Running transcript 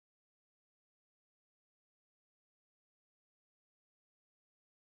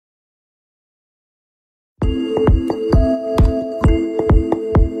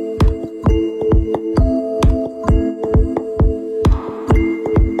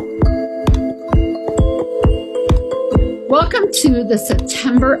to the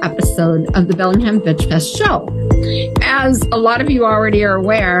September episode of the Bellingham Veg Fest show. As a lot of you already are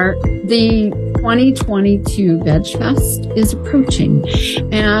aware, the 2022 Veg Fest is approaching.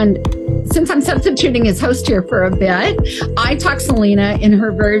 And since I'm substituting as host here for a bit, I talked Selena in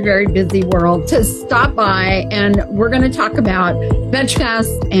her very, very busy world to stop by, and we're going to talk about Veg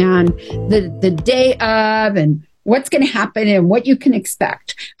Fest and the day of and what's going to happen and what you can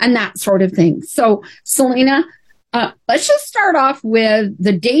expect and that sort of thing. So, Selena, let's just start off with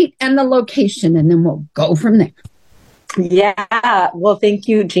the date and the location, and then we'll go from there. Yeah. Well, thank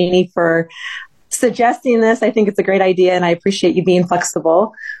you, Jeannie, for suggesting this. I think it's a great idea, and I appreciate you being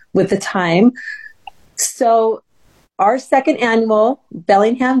flexible with the time. So our second annual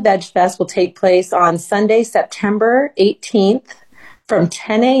Bellingham Veg Fest will take place on Sunday, September 18th from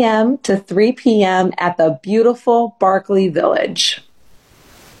 10 a.m. to 3 p.m. at the beautiful Barkley Village.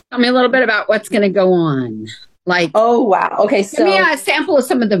 Tell me a little bit about what's going to go on. Like, oh, wow. Okay. So give me a sample of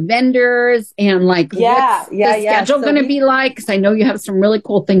some of the vendors and what's the schedule going to be like? Because I know you have some really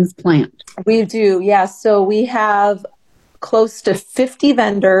cool things planned. We do. Yeah. So we have close to 50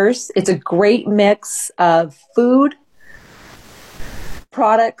 vendors. It's a great mix of food,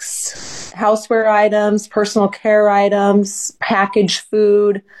 products, houseware items, personal care items, packaged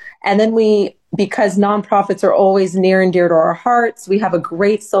food. And then because nonprofits are always near and dear to our hearts, we have a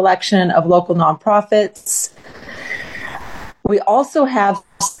great selection of local nonprofits. We also have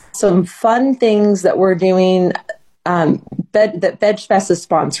some fun things that we're doing that Veg Fest is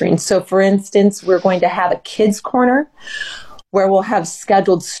sponsoring. So, for instance, we're going to have a kids corner where we'll have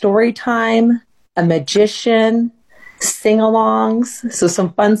scheduled story time, a magician, sing-alongs, so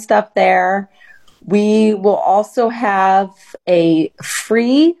some fun stuff there. We will also have a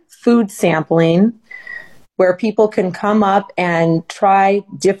free food sampling where people can come up and try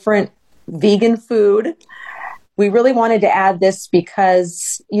different vegan food. We really wanted to add this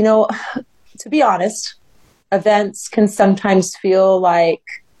because, to be honest, events can sometimes feel like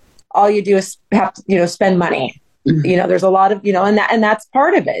all you do is have to, spend money. Mm-hmm. There's a lot of, and that's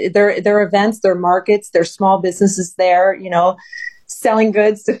part of it. There are events, there are markets, there's small businesses there, selling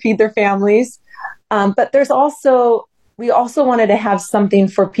goods to feed their families. But we also wanted to have something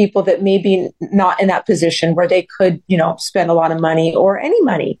for people that may be not in that position where they could, spend a lot of money or any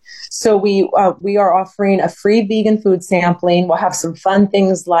money. So we are offering a free vegan food sampling. We'll have some fun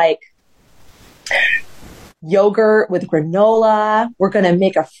things like yogurt with granola. We're going to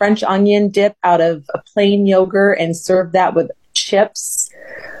make a French onion dip out of a plain yogurt and serve that with chips.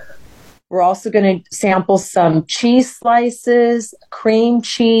 We're also going to sample some cheese slices, cream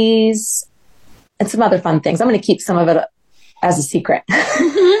cheese, and some other fun things. I'm going to keep some of it as a secret.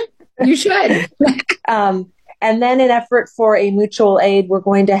 You should. And then in effort for a mutual aid, we're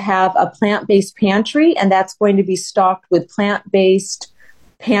going to have a plant-based pantry, and that's going to be stocked with plant-based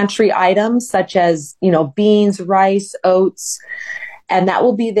pantry items such as, beans, rice, oats, and that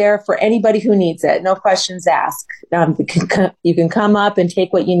will be there for anybody who needs it. No questions asked. You can come up and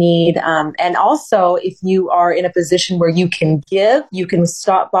take what you need. And also, if you are in a position where you can give, you can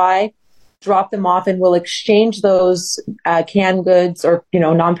stop by, drop them off, and we'll exchange those canned goods or,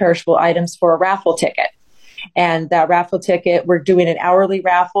 non-perishable items for a raffle ticket. And that raffle ticket, we're doing an hourly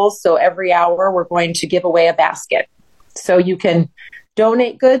raffle. So every hour we're going to give away a basket. So you can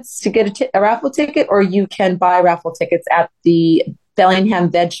donate goods to get a raffle ticket, or you can buy raffle tickets at the Bellingham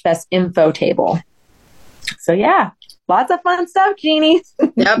Veg Fest info table. So yeah, lots of fun stuff, Jeannie.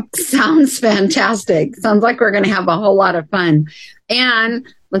 Yep. Sounds fantastic. Sounds like we're going to have a whole lot of fun. And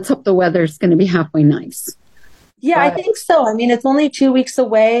let's hope the weather's going to be halfway nice. Yeah, I think so. I mean, it's only 2 weeks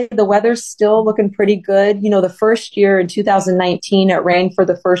away. The weather's still looking pretty good. The first year in 2019, it rained for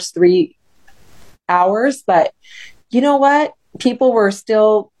the first 3 hours. But you know what? People were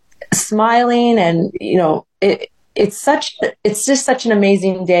still smiling, and, it's just such an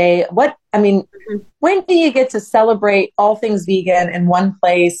amazing day. When do you get to celebrate all things vegan in one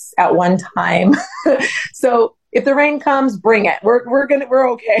place at one time? So if the rain comes, bring it. We're okay.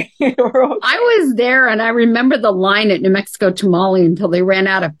 We're okay. I was there, and I remember the line at New Mexico Tamale until they ran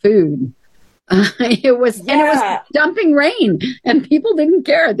out of food. It was dumping rain, and people didn't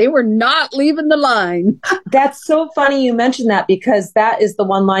care. They were not leaving the line. That's so funny you mentioned that, because that is the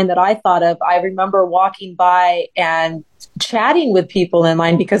one line that I thought of. I remember walking by and chatting with people in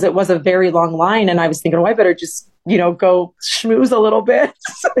line because it was a very long line, and I was thinking, I better just go schmooze a little bit.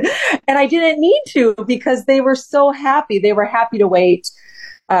 And I didn't need to, because they were so happy. They were happy to wait.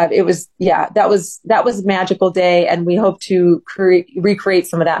 That was a magical day, and we hope to recreate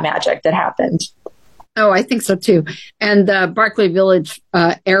some of that magic that happened. Oh, I think so too. And the Barkley Village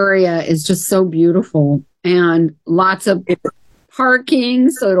area is just so beautiful, and lots of parking,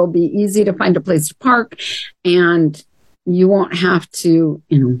 so it'll be easy to find a place to park, and you won't have to,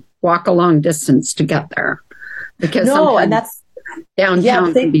 walk a long distance to get there. Because and that's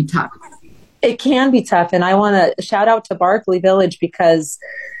downtown can be tough. It can be tough. And I want to shout out to Barkley Village because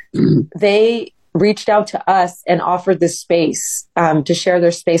they reached out to us and offered this space to share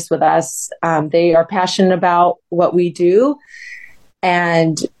their space with us. They are passionate about what we do.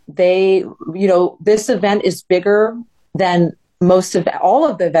 And they, this event is bigger than all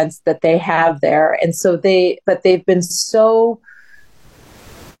of the events that they have there. And so they've been so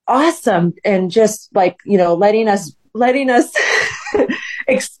awesome and just letting us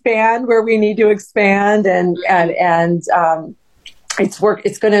expand where we need to expand and it's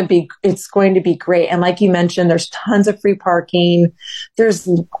going to be great. And like you mentioned, there's tons of free parking. There's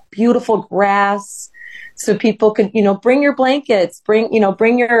beautiful grass. So people can, bring your blankets, bring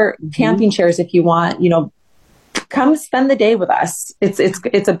your camping chairs if you want, come spend the day with us.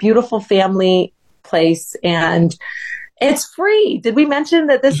 It's a beautiful family place and it's free. Did we mention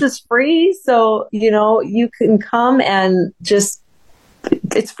that this is free? So, you can come and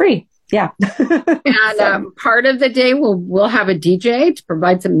it's free. Yeah. And part of the day we'll have a DJ to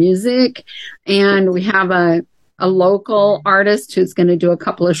provide some music, and we have a local artist who's going to do a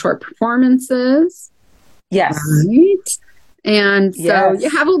couple of short performances. Yes. Right. And so you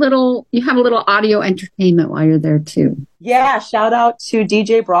have a little audio entertainment while you're there too. Yeah. Shout out to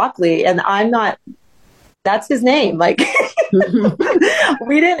DJ Broccoli. And that's his name. We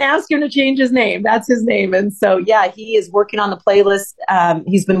didn't ask him to change his name. That's his name. And so, he is working on the playlist.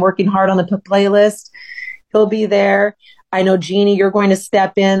 He's been working hard on the playlist. He'll be there. I know, Jeannie, you're going to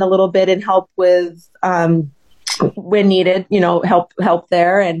step in a little bit and help with, when needed, help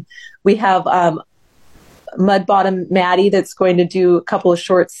there. And we have, Mud Bottom Maddie that's going to do a couple of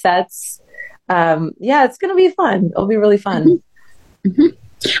short sets. It's going to be fun. It'll be really fun. Mm-hmm.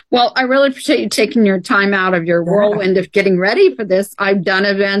 Well, I really appreciate you taking your time out of your whirlwind of getting ready for this. I've done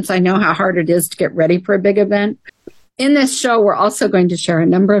events. I know how hard it is to get ready for a big event. In this show, we're also going to share a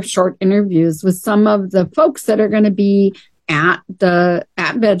number of short interviews with some of the folks that are going to be at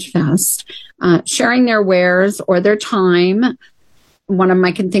Veg Fest, sharing their wares or their time. One of them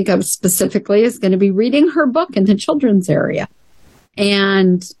I can think of specifically is going to be reading her book in the children's area.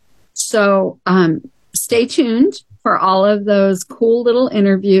 And so stay tuned for all of those cool little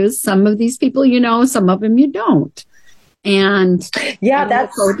interviews. Some of these people some of them you don't. And sorry.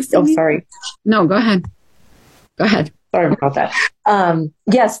 No, go ahead. Sorry about that.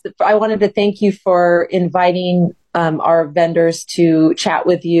 Yes, I wanted to thank you for inviting our vendors to chat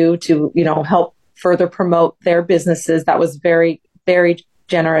with you to, help further promote their businesses. That was very, very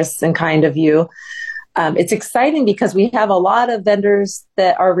generous and kind of you. It's exciting because we have a lot of vendors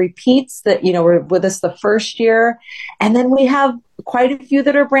that are repeats that, were with us the first year. And then we have quite a few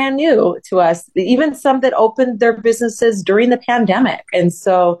that are brand new to us, even some that opened their businesses during the pandemic. And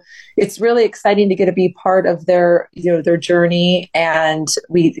so it's really exciting to get to be part of their journey. And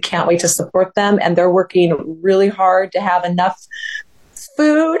we can't wait to support them. And they're working really hard to have enough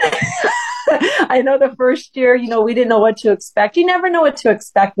food. I know the first year, we didn't know what to expect. You never know what to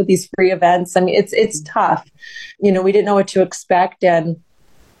expect with these free events. I mean, it's tough. We didn't know what to expect. And,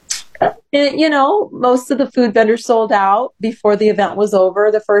 most of the food vendors sold out before the event was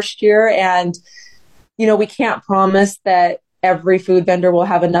over the first year. And, we can't promise that every food vendor will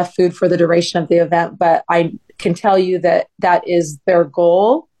have enough food for the duration of the event, but I can tell you that is their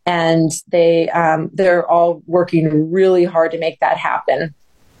goal. And they're all working really hard to make that happen.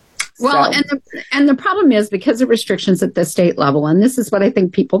 Well, and the problem is because of restrictions at the state level, and this is what I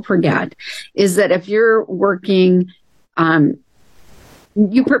think people forget, is that if you're working,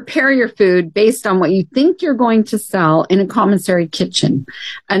 you prepare your food based on what you think you're going to sell in a commissary kitchen.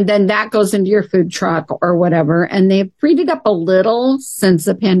 And then that goes into your food truck or whatever. And they've freed it up a little since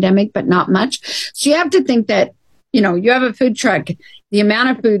the pandemic, but not much. So you have to think that, you have a food truck. The amount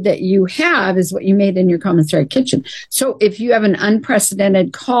of food that you have is what you made in your commissary kitchen. So if you have an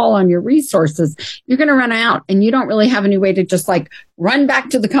unprecedented call on your resources, you're going to run out and you don't really have any way to just run back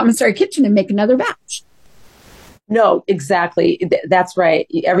to the commissary kitchen and make another batch. No, exactly. That's right.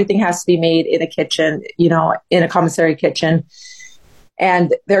 Everything has to be made in a kitchen, in a commissary kitchen.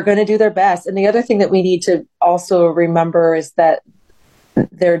 And they're going to do their best. And the other thing that we need to also remember is that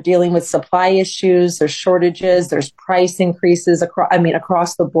they're dealing with supply issues, there's shortages, there's price increases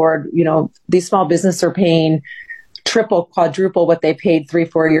across the board. These small businesses are paying triple, quadruple what they paid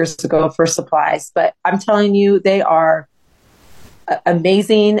 3-4 years ago for supplies. But I'm telling you, they are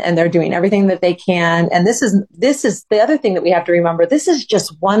amazing, and they're doing everything that they can. And this is the other thing that we have to remember. This is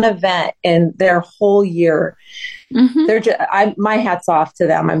just one event in their whole year. Mm-hmm. My hat's off to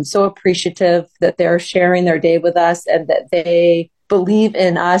them. I'm so appreciative that they're sharing their day with us and that they believe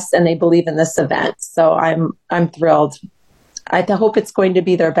in us and they believe in this event. So I'm thrilled. I hope it's going to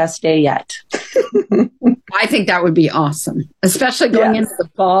be their best day yet. I think that would be awesome, especially going into the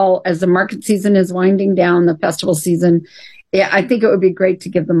fall as the market season is winding down, the festival season. Yeah, I think it would be great to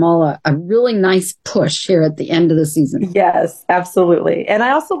give them all a really nice push here at the end of the season. Yes, absolutely. And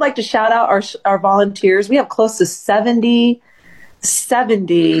I also like to shout out our volunteers. We have close to 70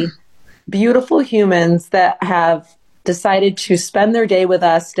 beautiful humans that have decided to spend their day with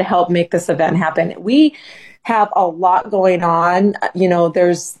us to help make this event happen. We have a lot going on. You know,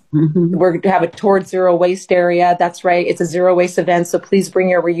 we're going to have a Towards Zero Waste area. That's right. It's a zero waste event. So please bring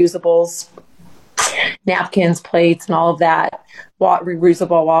your reusables, napkins, plates, and all of that.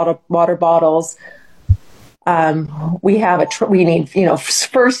 Reusable water bottles. We need,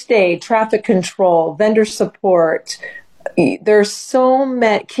 first aid, traffic control, vendor support. There's so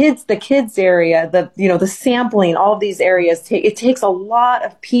many the kids area, the sampling, all of these areas. It takes a lot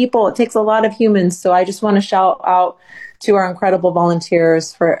of people. It takes a lot of humans. So I just want to shout out to our incredible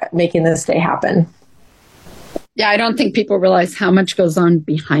volunteers for making this day happen. Yeah, I don't think people realize how much goes on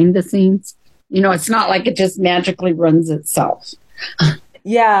behind the scenes. It's not like it just magically runs itself.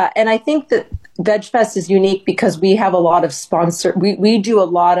 Yeah. And I think that VegFest is unique because we have a lot of we do a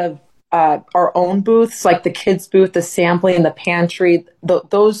lot of our own booths, like the kids booth, the sampling, the pantry,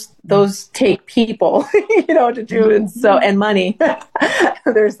 those take people, to do it. So, and money,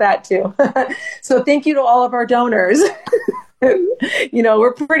 there's that too. So thank you to all of our donors.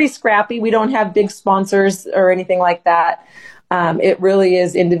 We're pretty scrappy. We don't have big sponsors or anything like that. It really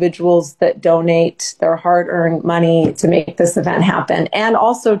is individuals that donate their hard-earned money to make this event happen. And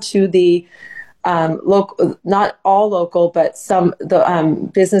also to the local, not all local, but the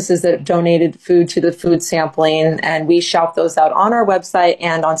businesses that have donated food to the food sampling, and we shout those out on our website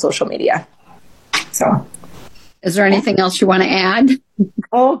and on social media. So, is there anything else you want to add?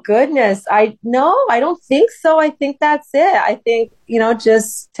 Oh goodness, I don't think so. I think that's it. I think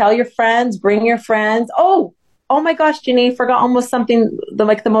just tell your friends, bring your friends. Oh my gosh, Ginny, forgot almost something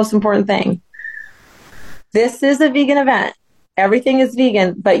the most important thing. This is a vegan event. Everything is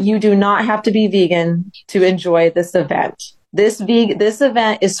vegan, but you do not have to be vegan to enjoy this event. This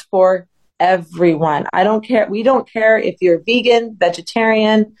event is for everyone. I don't care. We don't care if you're vegan,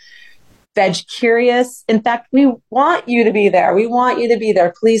 vegetarian, veg curious. In fact, we want you to be there. We want you to be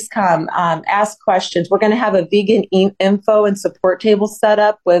there. Please come, ask questions. We're going to have a vegan info and support table set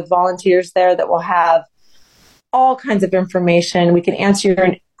up with volunteers there that will have all kinds of information. We can answer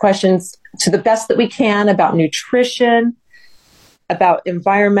your questions to the best that we can about nutrition, about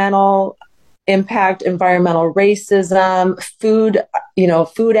environmental impact, environmental racism, food,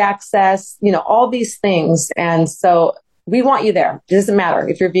 food access, all these things. And so we want you there. It doesn't matter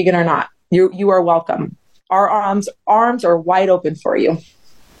if you're vegan or not. You are welcome. Our arms are wide open for you.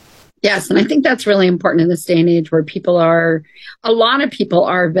 Yes. And I think that's really important in this day and age where a lot of people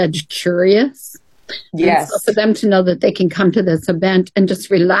are veg curious. Yes. So for them to know that they can come to this event and just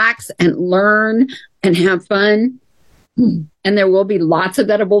relax and learn and have fun. And there will be lots of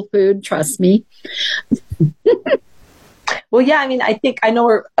edible food, trust me. Well, yeah,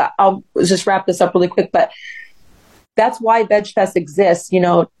 I'll just wrap this up really quick, but that's why VegFest exists.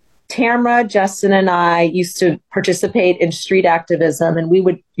 Tamra, Justin, and I used to participate in street activism, and we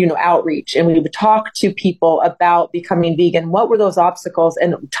would, outreach, and we would talk to people about becoming vegan. What were those obstacles?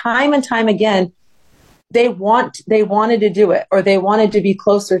 And time again, they wanted to do it, or they wanted to be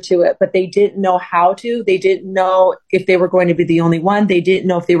closer to it, but they didn't know how to. They didn't know if they were going to be the only one. They didn't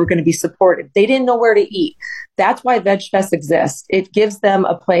know if they were going to be supported. They didn't know where to eat. That's why VegFest exists. It gives them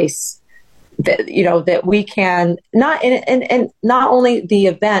a place that, that we can and not only the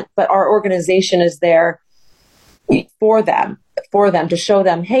event, but our organization is there for them to show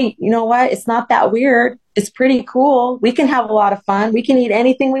them, hey, you know what? It's not that weird. It's pretty cool. We can have a lot of fun. We can eat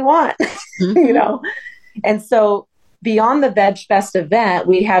anything we want, Mm-hmm. And so beyond the VegFest event,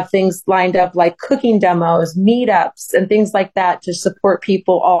 we have things lined up like cooking demos, meetups, and things like that to support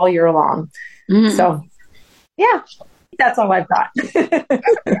people all year long. Mm-hmm. So, yeah, that's all I've got.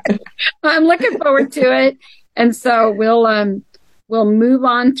 I'm looking forward to it. And so we'll move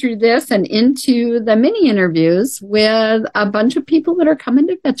on through this and into the mini interviews with a bunch of people that are coming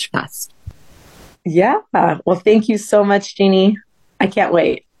to VegFest. Yeah. Well, thank you so much, Jeannie. I can't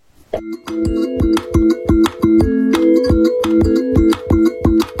wait.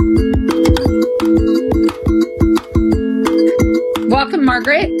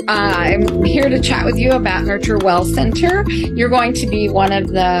 Margaret. I'm here to chat with you about Nurture Well Center. You're going to be one of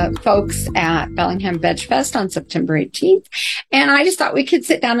the folks at Bellingham Veg Fest on September 18th. And I just thought we could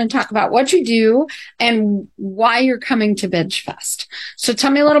sit down and talk about what you do and why you're coming to Veg Fest. So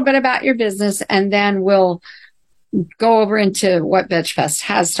tell me a little bit about your business, and then we'll go over into what Veg Fest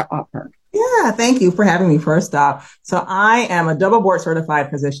has to offer. Yeah, thank you for having me first off. So I am a double board certified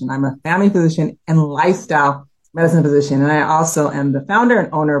physician. I'm a family physician and lifestyle medicine physician. And I also am the founder and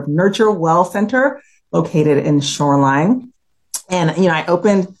owner of Nurture Well Center located in Shoreline. And, I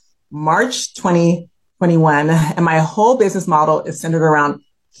opened March 2021, and my whole business model is centered around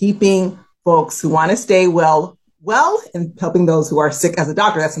keeping folks who want to stay well, and helping those who are sick. As a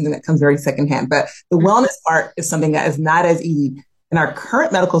doctor, that's something that comes very secondhand. But the wellness part is something that is not as easy. In our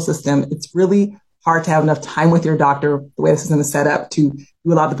current medical system, it's really hard to have enough time with your doctor, the way the system is set up, to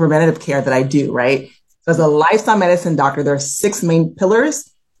do a lot of the preventative care that I do, right? So as a lifestyle medicine doctor, there are 6 main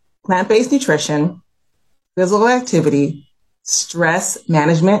pillars: plant-based nutrition, physical activity, stress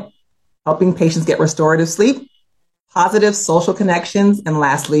management, helping patients get restorative sleep, positive social connections, and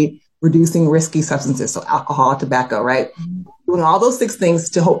lastly, reducing risky substances, so alcohol, tobacco, right? Doing all those 6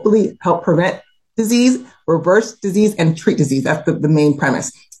 things to hopefully help prevent disease, reverse disease, and treat disease. That's the main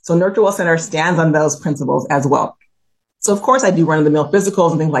premise. So Nurture Well Center stands on those principles as well. So of course I do run-of-the-mill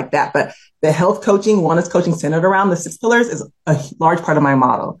physicals and things like that, but the health coaching, wellness coaching centered around the 6 pillars is a large part of my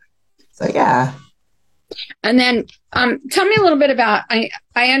model. So yeah. And then tell me a little bit about, I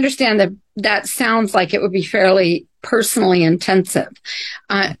understand that sounds like it would be fairly personally intensive.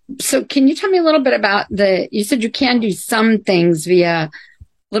 So can you tell me a little bit about you said you can do some things via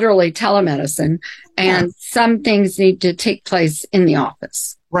literally telemedicine, and some things need to take place in the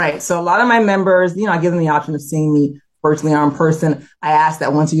office. Right. So a lot of my members, I give them the option of seeing me virtually or in person. I ask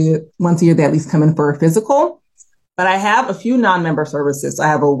that once a year they at least come in for a physical. But I have a few non-member services. I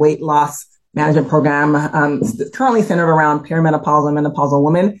have a weight loss management program currently centered around perimenopausal and menopausal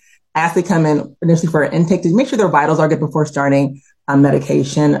women. I ask they come in initially for an intake to make sure their vitals are good before starting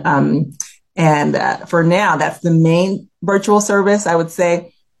medication. And for now, that's the main virtual service, I would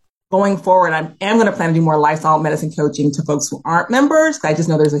say. Going forward, I am going to plan to do more lifestyle medicine coaching to folks who aren't members. I just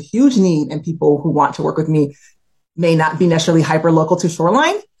know there's a huge need, and people who want to work with me may not be necessarily hyper local to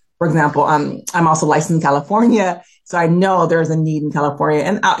Shoreline. For example, I'm also licensed in California, so I know there's a need in California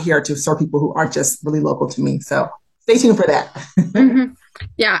and out here to serve people who aren't just really local to me. So stay tuned for that. Mm-hmm.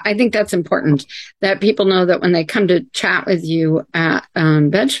 Yeah, I think that's important, that people know that when they come to chat with you at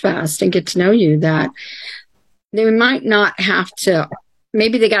Veg Fest and get to know you, that they might not have to.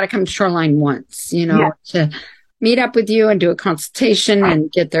 Maybe they got to come to Shoreline once, to meet up with you and do a consultation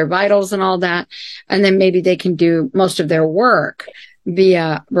and get their vitals and all that. And then maybe they can do most of their work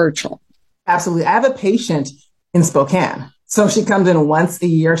via virtual. Absolutely. I have a patient in Spokane. So she comes in once a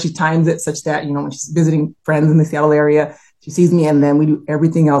year. She times it such that, when she's visiting friends in the Seattle area, she sees me, and then we do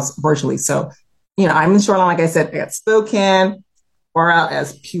everything else virtually. So, I'm in Shoreline, like I said, I got Spokane, far out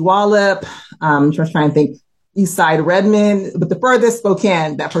as Puyallup. Just trying to think. East Side, Redmond, but the furthest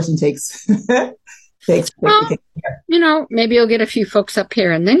Spokane, that person takes. Well, maybe you'll get a few folks up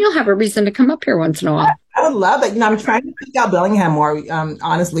here, and then you'll have a reason to come up here once in a while. I would love it. I'm trying to pick out Bellingham more.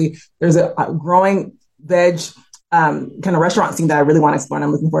 Honestly, there's a growing veg kind of restaurant scene that I really want to explore, and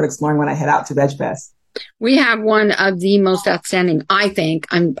I'm looking forward to exploring when I head out to Veg Fest. We have one of the most outstanding, I think,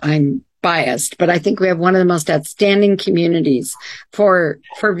 I'm biased, but I think we have one of the most outstanding communities for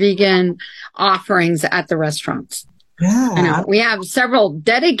vegan offerings at the restaurants. Yeah. We have several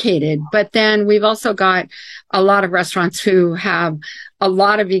dedicated, but then we've also got a lot of restaurants who have a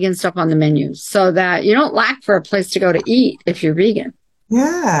lot of vegan stuff on the menu, so that you don't lack for a place to go to eat if you're vegan.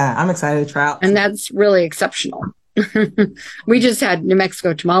 Yeah, I'm excited to try out. And that's really exceptional. We just had New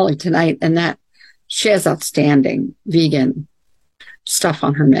Mexico tamale tonight, and she has outstanding vegan stuff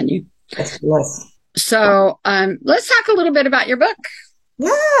on her menu. Yes. So let's talk a little bit about your book.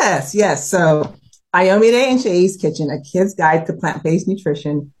 Yes. So Iomide and Shei's Kitchen, a kid's guide to plant-based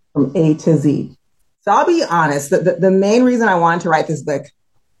nutrition from A to Z. So I'll be honest, the main reason I wanted to write this book,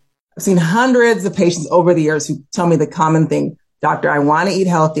 I've seen hundreds of patients over the years who tell me the common thing: doctor, I want to eat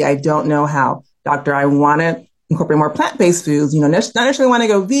healthy. I don't know how. Doctor, I want to incorporate more plant-based foods. Not necessarily want to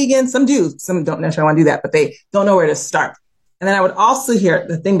go vegan. Some do. Some don't necessarily want to do that, but they don't know where to start. And then I would also hear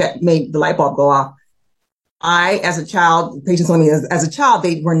the thing that made the light bulb go off. As a child, patients told me as a child,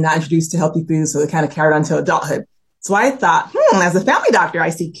 they were not introduced to healthy foods, so they kind of carried on to adulthood. So I thought, as a family doctor,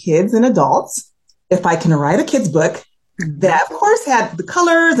 I see kids and adults. If I can write a kid's book that, of course, had the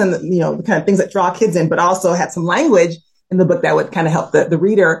colors and the kind of things that draw kids in, but also had some language in the book that would kind of help the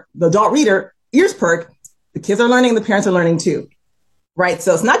reader, the adult reader, ears perk. The kids are learning, the parents are learning too. right?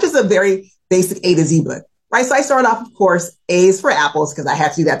 So it's not just a very basic A to Z book, right? So I started off, of course, A is for apples because I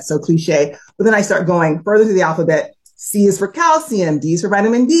have to do that. So cliche. But then I start going further through the alphabet. C is for calcium. D is for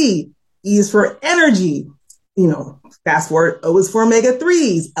vitamin D. E is for energy. Fast forward, O is for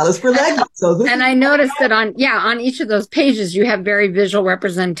omega-3s. L is for legumes. And I noticed that on each of those pages, you have very visual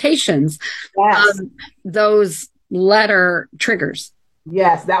representations of those letter triggers.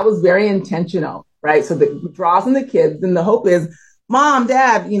 Yes, that was very intentional, right? So the draws in the kids, and the hope is, mom,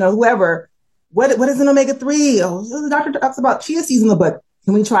 dad, whoever, what is an omega-3? Oh, the doctor talks about chia seeds in the book.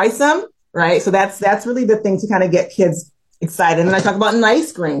 Can we try some? Right? So that's really the thing to kind of get kids excited. And I talk about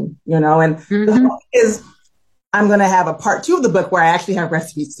nice cream, and the hope is I'm going to have a part 2 of the book where I actually have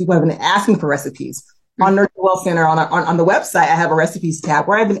recipes. People have been asking for recipes. On Nurture Well Center, on the website, I have a recipes tab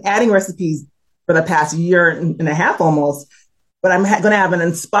where I've been adding recipes for the past year and a half almost. But I'm going to have an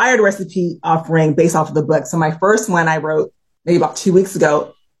inspired recipe offering based off of the book. So my first one I wrote maybe about 2 weeks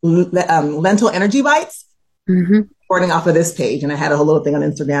ago, lentil energy bites, recording off of this page. And I had a whole little thing on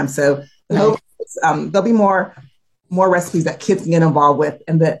Instagram. So the hope is, there'll be more recipes that kids can get involved with.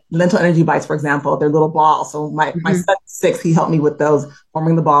 And the lentil energy bites, for example, they're little balls. So my son's 6, he helped me with those,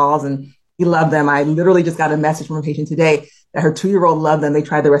 forming the balls, and he loved them. I literally just got a message from a patient today that her 2-year-old loved them. They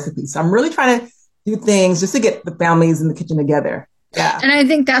tried the recipe. So I'm really trying to do things just to get the families in the kitchen together. Yeah. And I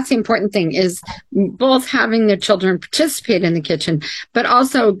think that's the important thing is both having their children participate in the kitchen, but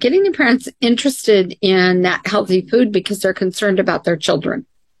also getting the parents interested in that healthy food because they're concerned about their children.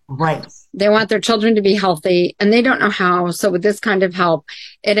 Right. They want their children to be healthy and they don't know how. So with this kind of help,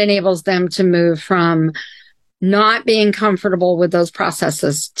 it enables them to move from not being comfortable with those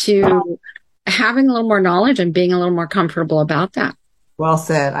processes to having a little more knowledge and being a little more comfortable about that. Well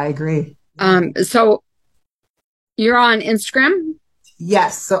said. I agree. So you're on Instagram?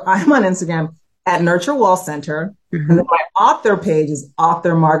 Yes. So I'm on Instagram at Nurture Well Center. And then my author page is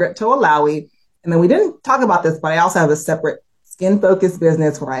author Margaret Toalawi. And then we didn't talk about this, but I also have a separate skin-focused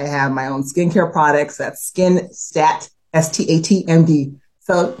business where I have my own skincare products. That's Skin Stat, STATMD.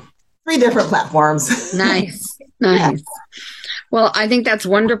 So 3 different platforms. Nice. Yeah. Well, I think that's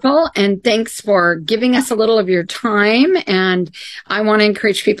wonderful. And thanks for giving us a little of your time. And I want to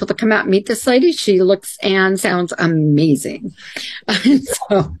encourage people to come out and meet this lady. She looks and sounds amazing.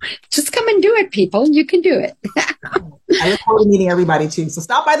 So just come and do it, people. You can do it. I look forward to meeting everybody too. So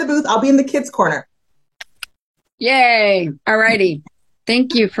stop by the booth. I'll be in the kids' corner. Yay. All righty.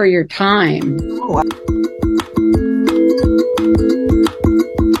 Thank you for your time. Oh,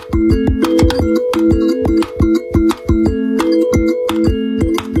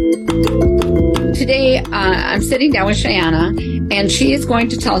 Today, I'm sitting down with Cheyenne, and she is going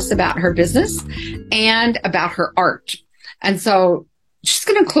to tell us about her business and about her art. And so she's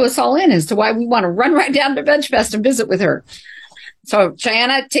going to clue us all in as to why we want to run right down to VegFest and visit with her. So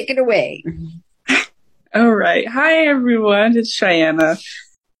Cheyenne, take it away. All right. Hi, everyone. It's Cheyenne.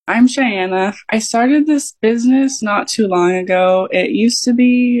 I'm Cheyenne. I started this business not too long ago. It used to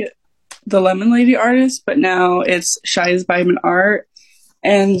be the Lemon Lady Artist, but now it's Shy's Vitamin Art.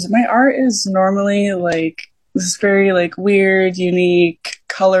 And my art is normally like this very like weird, unique,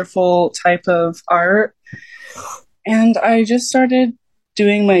 colorful type of art. And I just started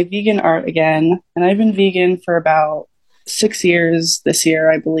doing my vegan art again. And I've been vegan for about 6 years this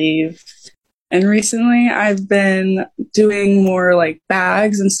year, I believe. And recently I've been doing more like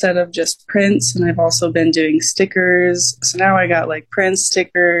bags instead of just prints. And I've also been doing stickers. So now I got like print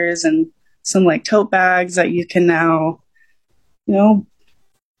stickers and some like tote bags that you can now,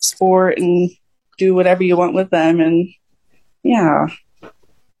 sport and do whatever you want with them. And yeah.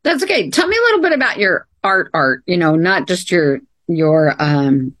 That's okay. Tell me a little bit about your art, not just your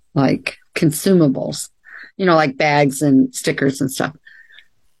like consumables, like bags and stickers and stuff.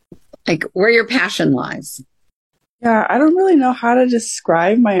 Like where your passion lies. Yeah, I don't really know how to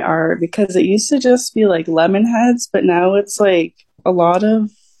describe my art because it used to just be like lemon heads, but now it's like a lot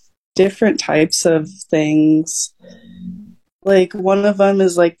of different types of things. Like one of them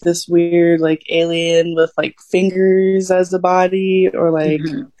is like this weird like alien with like fingers as the body, or like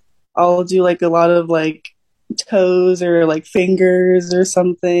I'll do like a lot of like toes or like fingers or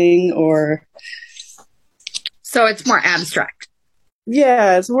something, or so it's more abstract.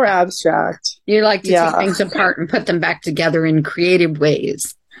 Yeah, it's more abstract. You like to take things apart and put them back together in creative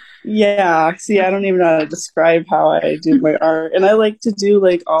ways. Yeah. See, I don't even know how to describe how I do my art. And I like to do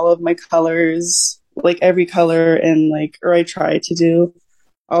like all of my colors, like every color, and like, or I try to do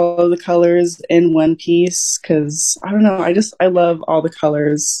all of the colors in one piece because I don't know. I love all the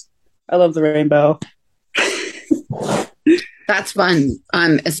colors. I love the rainbow. That's fun.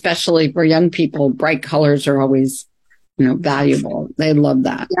 Especially for young people, bright colors are always valuable. They love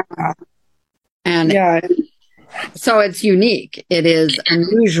that. Yeah. And Yeah. so it's unique. It is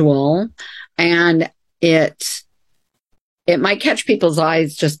unusual, and it might catch people's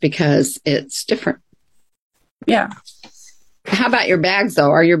eyes just because it's different. Yeah. How about your bags,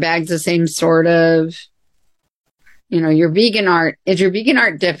 though? Are your bags the same sort of, your vegan art? Is your vegan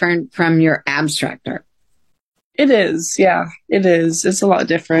art different from your abstract art? It is. Yeah, it is. It's a lot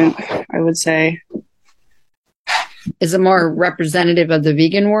different, I would say. Is it more representative of the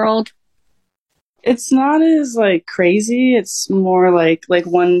vegan world? It's not as like crazy. It's more like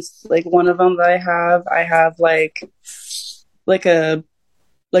one of them that I have like a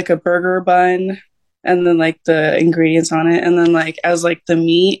burger bun, and then like the ingredients on it, and then like as like the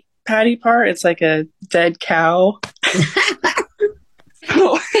meat patty part, it's like a dead cow.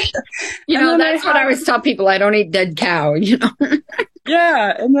 That's what I always tell people. I don't eat dead cow,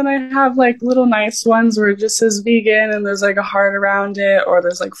 Yeah, and then I have like little nice ones where it just says vegan and there's like a heart around it, or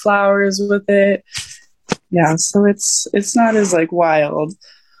there's like flowers with it. Yeah, so it's not as like wild.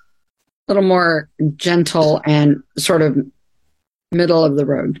 A little more gentle and sort of middle of the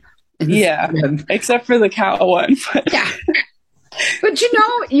road. Yeah, except for the cow one. But. Yeah. But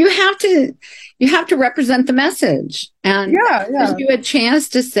you have to represent the message, and gives you a chance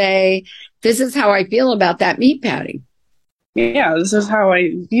to say, this is how I feel about that meat patty. Yeah, this is how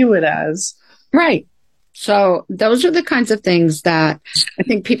I view it as. Right. So those are the kinds of things that I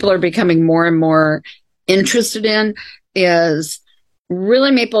think people are becoming more and more interested in, is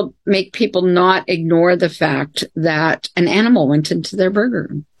really make people not ignore the fact that an animal went into their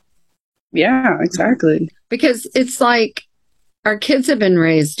burger. Yeah, exactly. Because it's like our kids have been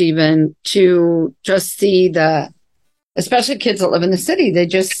raised even to just see especially kids that live in the city, they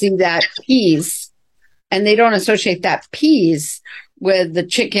just see that piece. And they don't associate that piece with the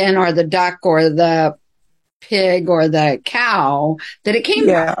chicken or the duck or the pig or the cow that it came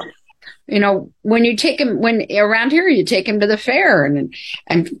from. When you take them, around here, you take them to the fair, and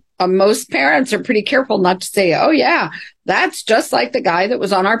most parents are pretty careful not to say, oh yeah, that's just like the guy that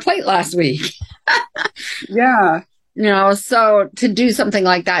was on our plate last week. Yeah. So to do something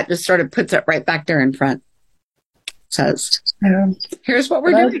like that just sort of puts it right back there in front. Says, here's what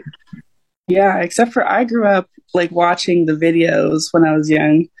we're doing. Yeah, except for I grew up like watching the videos when I was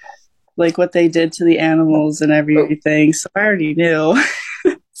young, like what they did to the animals and everything. So I already knew.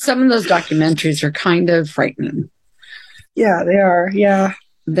 Some of those documentaries are kind of frightening. Yeah, they are. Yeah.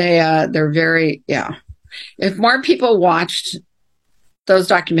 They're very, yeah. If more people watched those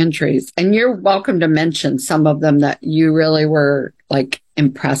documentaries, and you're welcome to mention some of them that you really were like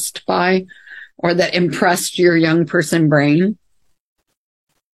impressed by, or that impressed your young person brain.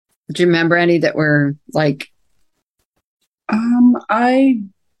 Do you remember any that were like? I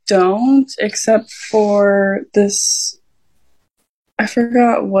don't, except for this. I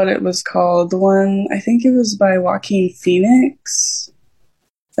forgot what it was called. The one, I think it was by Joaquin Phoenix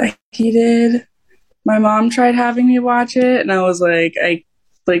that he did. My mom tried having me watch it, and I was like,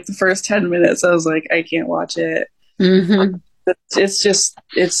 the first 10 minutes, I was like, I can't watch it. Mm-hmm. It's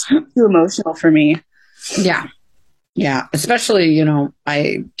too emotional for me. Yeah. Yeah. Especially,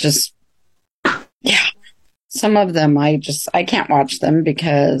 some of them, I can't watch them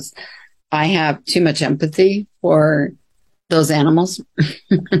because I have too much empathy for those animals.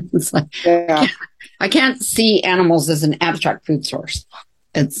 It's like, I can't see animals as an abstract food source.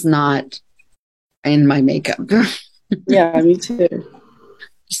 It's not in my makeup. Yeah, me too.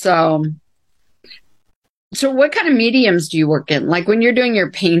 So what kind of mediums do you work in? Like when you're doing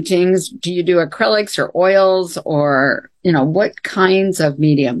your paintings, do you do acrylics or oils, or, what kinds of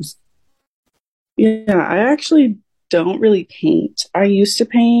mediums? Yeah, I actually don't really paint. I used to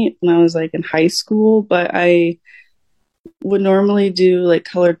paint when I was like in high school, but I would normally do like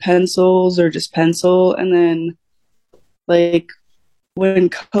colored pencils or just pencil. And then like when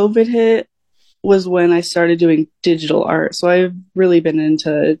COVID hit was when I started doing digital art. So I've really been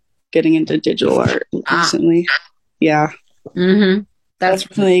getting into digital art recently. Yeah. Mm-hmm. That's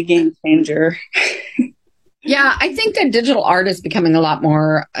definitely a game changer. Yeah, I think that digital art is becoming a lot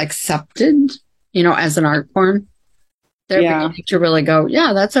more accepted, as an art form. They're beginning to really go,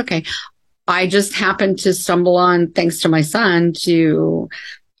 yeah, that's okay. I just happened to stumble on, thanks to my son, to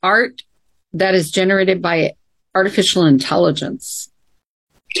art that is generated by artificial intelligence.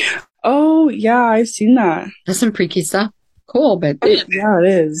 Oh, yeah, I've seen that. That's some freaky stuff. Cool, but yeah, it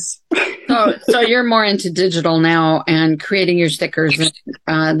is. So you're more into digital now and creating your stickers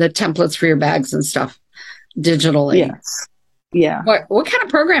and the templates for your bags and stuff digitally. Yes. Yeah. What kind of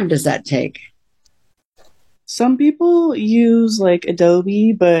program does that take? Some people use like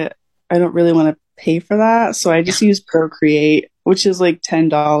Adobe, but I don't really want to pay for that. So I just use Procreate, which is like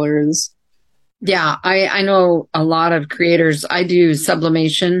 $10. Yeah, I know a lot of creators. I do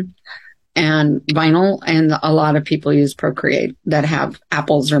sublimation and vinyl, and a lot of people use Procreate that have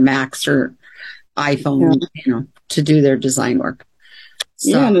Apples or Macs or iPhone, to do their design work.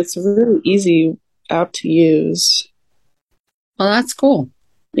 So, yeah, and it's a really easy app to use. Well, that's cool.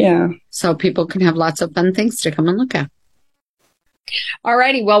 Yeah. So people can have lots of fun things to come and look at. All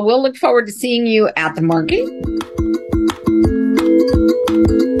righty. Well, we'll look forward to seeing you at the market.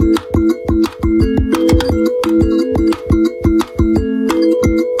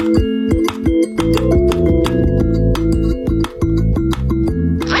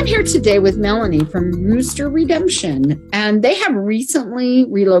 I'm here today with Melanie from Rooster Redemption, and they have recently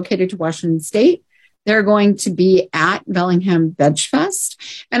relocated to Washington State. They're going to be at Bellingham Veg Fest.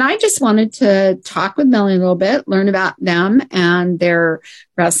 And I just wanted to talk with Melanie a little bit, learn about them and their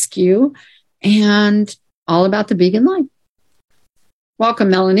rescue, and all about the vegan life. Welcome,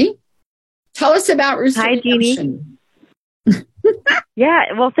 Melanie. Tell us about Rooster Redemption.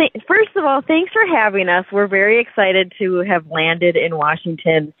 Yeah, well, first of all, thanks for having us. We're very excited to have landed in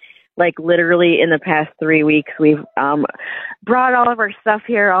Washington. Like literally in the past 3 weeks, we've brought all of our stuff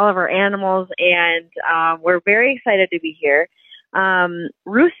here, all of our animals, and we're very excited to be here.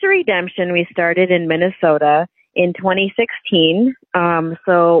 Rooster Redemption, we started in Minnesota in 2016.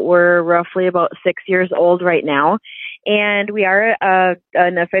 So we're roughly about 6 years old right now. And we are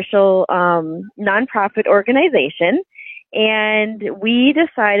an official nonprofit organization. And we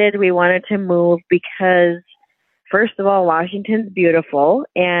decided we wanted to move because, first of all, Washington's beautiful,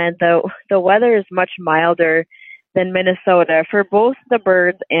 and the weather is much milder than Minnesota for both the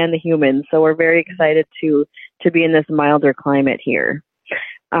birds and the humans. So we're very excited to be in this milder climate here.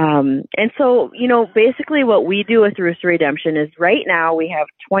 And so, basically what we do with Rooster Redemption is right now we have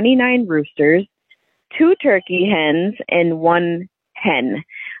 29 roosters, 2 turkey hens, and 1 hen.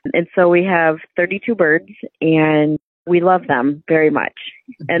 And so we have 32 birds, and we love them very much,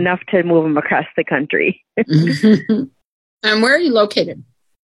 enough to move them across the country. And where are you located?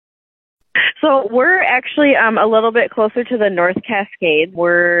 So we're actually a little bit closer to the North Cascades.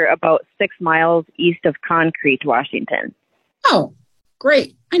 We're about 6 miles east of Concrete, Washington. Oh,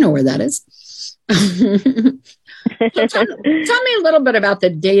 great. I know where that is. So tell me a little bit about the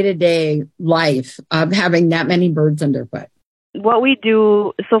day-to-day life of having that many birds underfoot. What we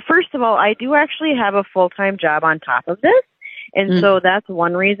do, so first of all, I do actually have a full-time job on top of this. And so that's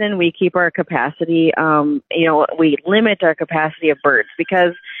one reason we keep our capacity, we limit our capacity of birds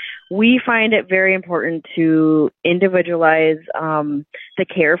because we find it very important to individualize the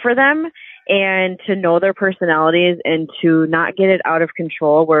care for them and to know their personalities and to not get it out of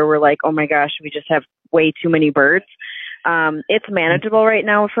control where we're like, oh my gosh, we just have way too many birds. It's manageable right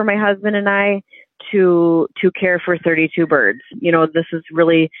now for my husband and I to care for 32 birds. This is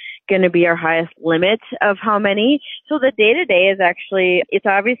really going to be our highest limit of how many. So the day-to-day is actually, it's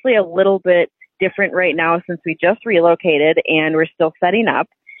obviously a little bit different right now since we just relocated and we're still setting up.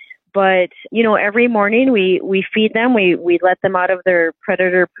 But, every morning we feed them, we let them out of their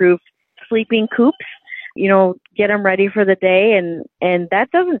predator-proof sleeping coops, get them ready for the day. And that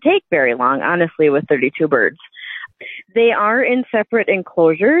doesn't take very long, honestly, with 32 birds. They are in separate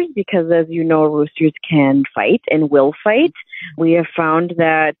enclosures because, as you know, roosters can fight and will fight. We have found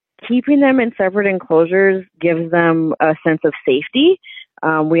that keeping them in separate enclosures gives them a sense of safety.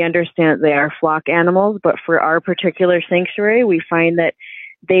 We understand they are flock animals, but for our particular sanctuary, we find that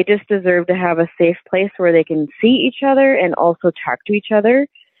they just deserve to have a safe place where they can see each other and also talk to each other,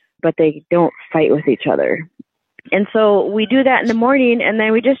 but they don't fight with each other. And so we do that in the morning, and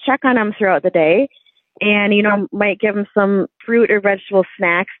then we just check on them throughout the day. And, might give them some fruit or vegetable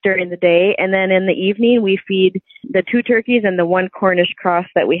snacks during the day. And then in the evening, we feed the 2 turkeys and the 1 Cornish cross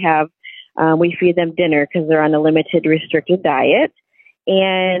that we have. We feed them dinner because they're on a limited, restricted diet.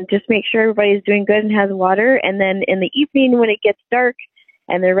 And just make sure everybody's doing good and has water. And then in the evening, when it gets dark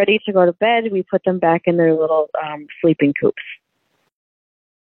and they're ready to go to bed, we put them back in their little sleeping coops.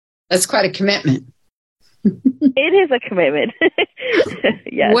 That's quite a commitment. It is a commitment.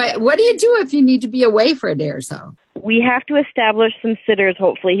 Yes. What do you do if you need to be away for a day or so? We have to establish some sitters,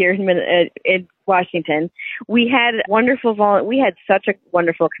 hopefully, here in Washington. We had such a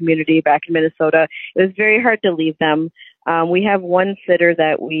wonderful community back in Minnesota. It was very hard to leave them. We have one sitter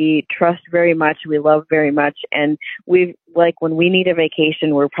that we trust very much, we love very much, and when we need a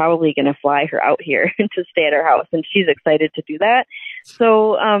vacation, we're probably going to fly her out here to stay at our house, and she's excited to do that.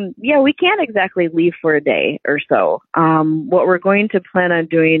 So, we can't exactly leave for a day or so. What we're going to plan on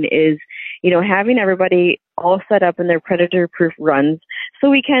doing is, having everybody all set up in their predator-proof runs so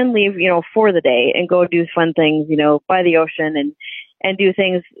we can leave, for the day and go do fun things, by the ocean and do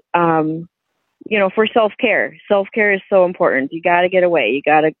things, for self-care. Self-care is so important. You got to get away. You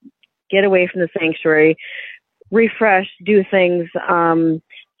got to get away from the sanctuary, refresh, do things.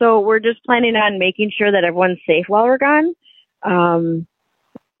 So we're just planning on making sure that everyone's safe while we're gone.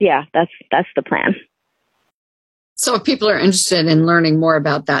 Yeah, that's the plan. So if people are interested in learning more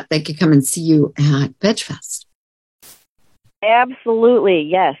about that, they could come and see you at VegFest. Absolutely,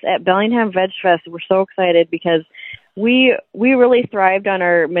 yes. At Bellingham VegFest, we're so excited because we really thrived on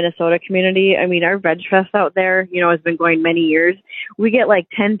our Minnesota community. I mean, our VegFest out there, has been going many years. We get like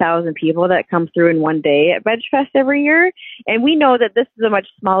 10,000 people that come through in one day at VegFest every year. And we know that this is a much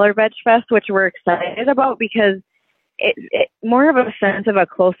smaller VegFest, which we're excited about because it more of a sense of a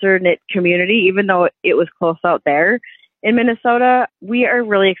closer knit community, even though it was close out there in Minnesota. We are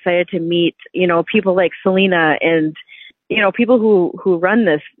really excited to meet, people like Selena and, people who run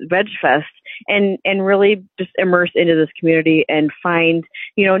this VegFest and really just immerse into this community and find,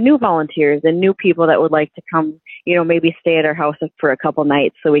 new volunteers and new people that would like to come, maybe stay at our house for a couple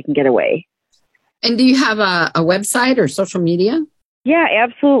nights so we can get away. And do you have a website or social media? Yeah,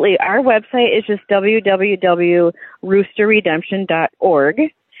 absolutely. Our website is just www.roosterredemption.org.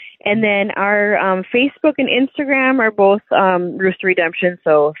 And then our Facebook and Instagram are both Rooster Redemption.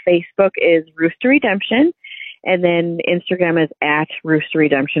 So Facebook is Rooster Redemption. And then Instagram is at Rooster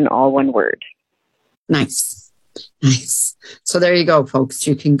Redemption, all one word. Nice. So there you go, folks.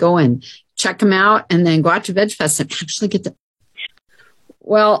 You can go and check them out and then go out to VegFest and actually get the...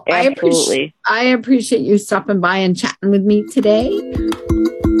 Well, absolutely. I appreciate you stopping by and chatting with me today.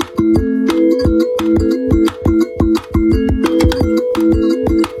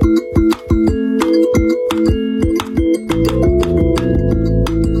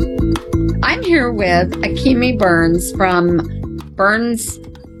 I'm here with Akemi Burns from Burns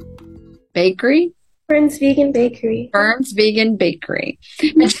Bakery. Burns Vegan Bakery. Burns Vegan Bakery.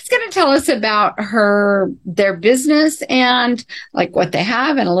 And she's going to tell us about their business and like what they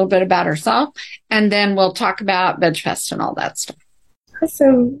have and a little bit about herself. And then we'll talk about VegFest and all that stuff.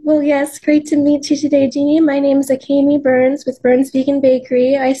 Awesome. Well, yes, great to meet you today, Jeannie. My name is Akemi Burns with Burns Vegan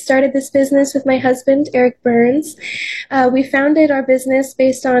Bakery. I started this business with my husband, Eric Burns. We founded our business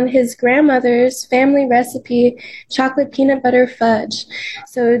based on his grandmother's family recipe, chocolate peanut butter fudge.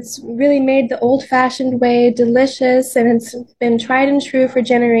 So it's really made the old-fashioned way delicious, and it's been tried and true for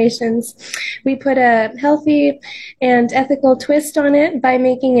generations. We put a healthy and ethical twist on it by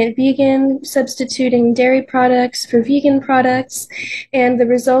making it vegan, substituting dairy products for vegan products. And the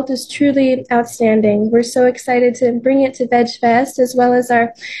result is truly outstanding. We're so excited to bring it to VegFest, as well as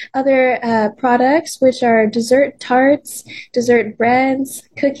our other products, which are dessert tarts, dessert breads,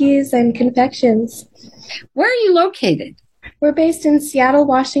 cookies, and confections. Where are you located? We're based in Seattle,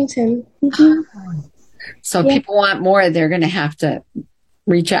 Washington. Mm-hmm. So people want more, they're going to have to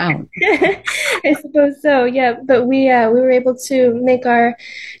reach out. I suppose so, yeah. But we were able to make our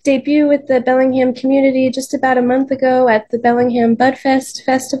debut with the Bellingham community just about a month ago at the Bellingham Budfest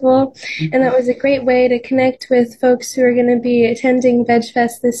Festival. Mm-hmm. And that was a great way to connect with folks who are going to be attending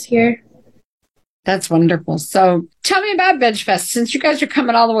VegFest this year. That's wonderful. So tell me about VegFest. Since you guys are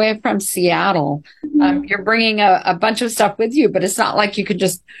coming all the way from Seattle, mm-hmm. You're bringing a bunch of stuff with you, but it's not like you could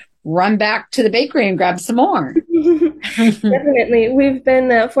just run back to the bakery and grab some more. Definitely. We've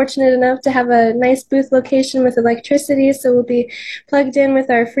been fortunate enough to have a nice booth location with electricity, so we'll be plugged in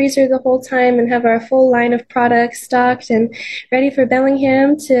with our freezer the whole time and have our full line of products stocked and ready for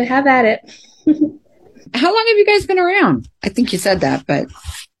Bellingham to have at it. How long have you guys been around? I think you said that, but...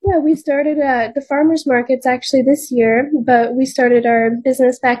 Yeah, we started at the farmers markets actually this year, but we started our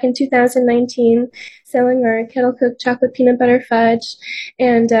business back in 2019 selling our kettle cooked chocolate peanut butter fudge,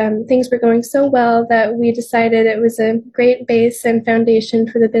 and things were going so well that we decided it was a great base and foundation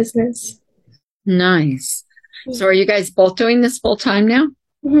for the business. Nice. So are you guys both doing this full time now?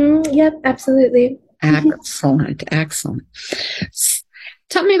 Mm-hmm. Yep, absolutely. Excellent.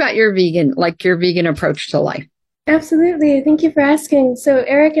 Tell me about your vegan approach to life. Absolutely. Thank you for asking. So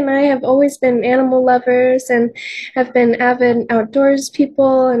Eric and I have always been animal lovers and have been avid outdoors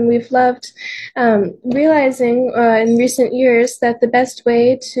people, and we've loved realizing in recent years that the best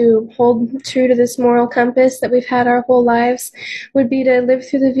way to hold true to this moral compass that we've had our whole lives would be to live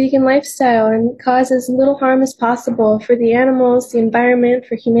through the vegan lifestyle and cause as little harm as possible for the animals, the environment,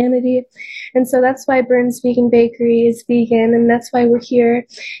 for humanity. And so that's why Burns Vegan Bakery is vegan, and that's why we're here,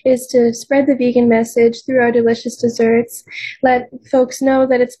 is to spread the vegan message through our delicious desserts, let folks know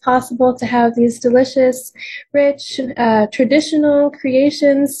that it's possible to have these delicious, rich, traditional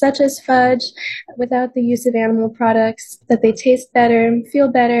creations such as fudge without the use of animal products, that they taste better,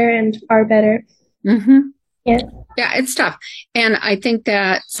 feel better, and are better. Mm-hmm. Yeah. Yeah, it's tough. And I think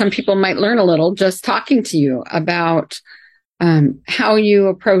that some people might learn a little just talking to you about how you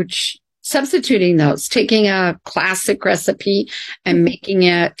approach substituting those, taking a classic recipe and making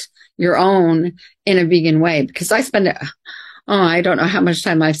it your own in a vegan way. Because I spend, I don't know how much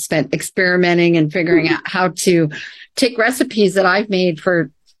time I've spent experimenting and figuring out how to take recipes that I've made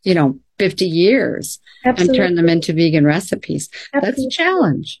for, 50 years Absolutely. and turn them into vegan recipes. Absolutely. That's a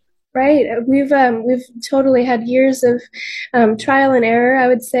challenge. Right. We've totally had years of trial and error, I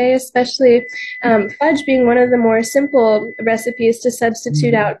would say, especially fudge being one of the more simple recipes to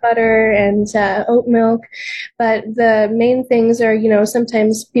substitute out butter and oat milk. But the main things are,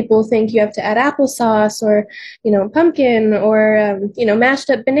 sometimes people think you have to add applesauce or, pumpkin or, mashed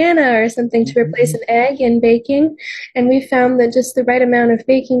up banana or something to replace an egg in baking. And we found that just the right amount of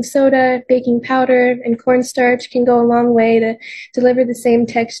baking soda, baking powder, and cornstarch can go a long way to deliver the same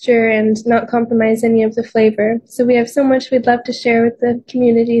texture and not compromise any of the flavor. So we have so much we'd love to share with the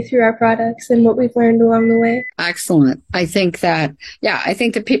community through our products and what we've learned along the way. Excellent. I think that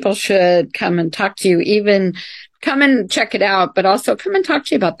people should come and talk to you, even come and check it out, but also come and talk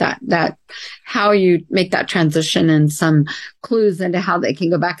to you about that how you make that transition and some clues into how they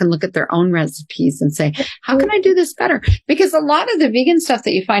can go back and look at their own recipes and say, how can I do this better? Because a lot of the vegan stuff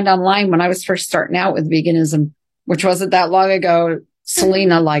that you find online, when I was first starting out with veganism, which wasn't that long ago,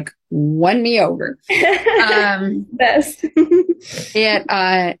 Selena won me over. Best.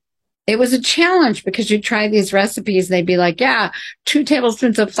 It was a challenge because you try these recipes and they'd be like, 2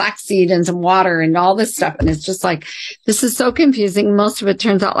 tablespoons of flaxseed and some water and all this stuff. And it's just like, this is so confusing. Most of it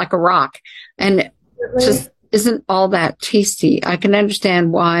turns out like a rock and just isn't all that tasty. I can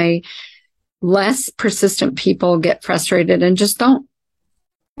understand why less persistent people get frustrated and just don't.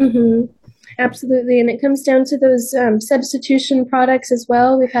 Mm-hmm. Absolutely. And it comes down to those substitution products as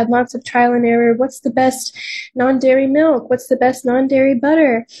well. We've had lots of trial and error. What's the best non-dairy milk? What's the best non-dairy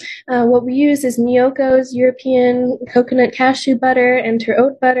butter? What we use is Miyoko's European coconut cashew butter and her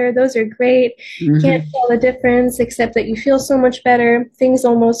oat butter. Those are great. Mm-hmm. Can't tell the difference except that you feel so much better. Things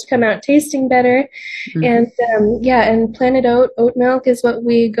almost come out tasting better. Mm-hmm. And Planet oat milk is what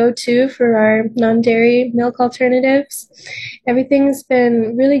we go to for our non-dairy milk alternatives. Everything's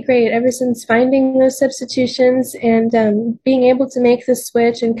been really great ever since finding those substitutions and being able to make the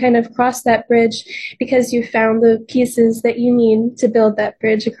switch and kind of cross that bridge because you found the pieces that you need to build that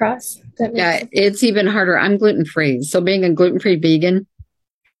bridge across. It's even harder. I'm gluten-free. So being a gluten-free vegan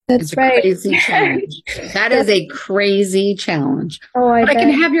is a crazy challenge. That is a crazy challenge. I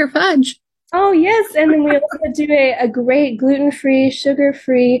can have your fudge. Oh, yes. And then we also do a great gluten-free,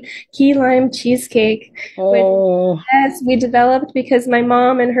 sugar-free key lime cheesecake. Which, we developed because my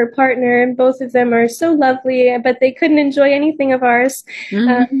mom and her partner, both of them are so lovely, but they couldn't enjoy anything of ours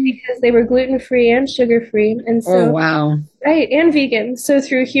because they were gluten-free and sugar-free. And so, wow. Right, and vegan. So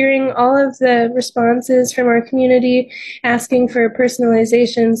through hearing all of the responses from our community asking for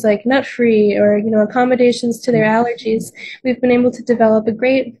personalizations like nut-free or, accommodations to their allergies, we've been able to develop a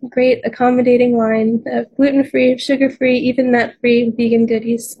great accommodating line of gluten-free, sugar-free, even nut-free vegan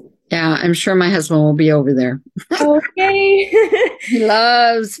goodies. Yeah, I'm sure my husband will be over there. Okay. He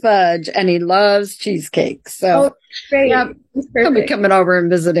loves fudge and he loves cheesecake. So great. He'll be coming over and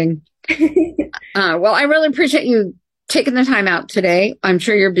visiting. Well, I really appreciate you taking the time out today. I'm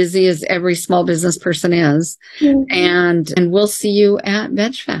sure you're busy as every small business person is. Mm-hmm. And we'll see you at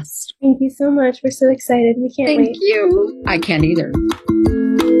VegFest. Thank you so much. We're so excited. We can't wait. Thank you. I can't either.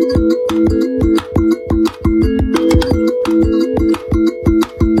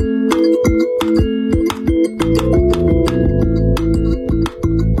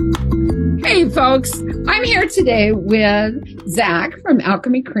 Hey folks, I'm here today with Zach from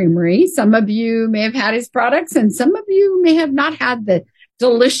Alchemy Creamery. Some of you may have had his products and some of you may have not had the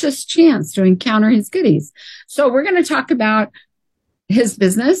delicious chance to encounter his goodies. So we're going to talk about his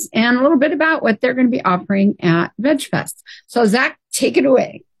business and a little bit about what they're going to be offering at VegFest. So Zach, take it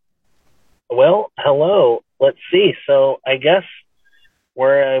away. Well, hello. Let's see. So I guess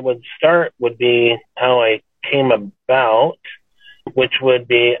where I would start would be how I came about, which would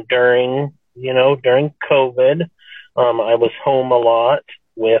be during COVID. I was home a lot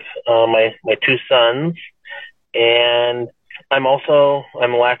with my 2 sons, and I'm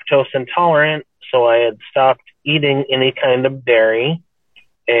lactose intolerant, so I had stopped eating any kind of dairy,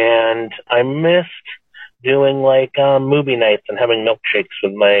 and I missed doing movie nights and having milkshakes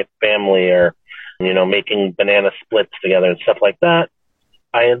with my family or making banana splits together and stuff like that,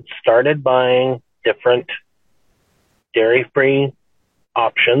 I had started buying different dairy-free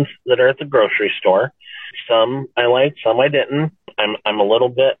options that are at the grocery store. Some I liked, some I didn't. I'm a little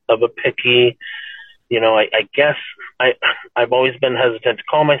bit of a picky, I guess I've always been hesitant to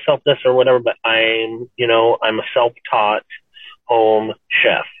call myself this or whatever, but I'm a self-taught home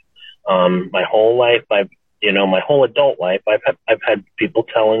chef. My whole life, my whole adult life, I've had people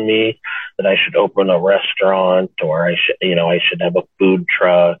telling me that I should open a restaurant, or I should have a food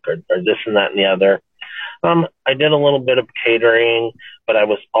truck, or this and that and the other. I did a little bit of catering, but I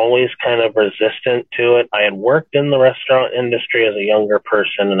was always kind of resistant to it. I had worked in the restaurant industry as a younger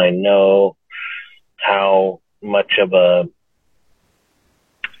person, and I know how much of a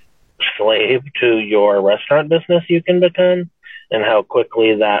slave to your restaurant business you can become, and how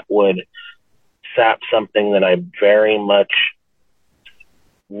quickly that would sap something that I very much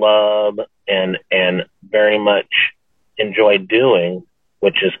love and very much enjoy doing,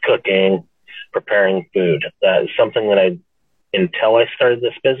 which is cooking, preparing food. That is something that until I started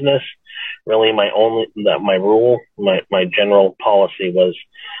this business, really my general policy was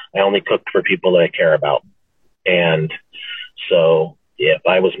I only cooked for people that I care about. And so if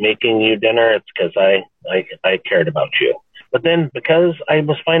I was making you dinner, it's because I cared about you. But then because I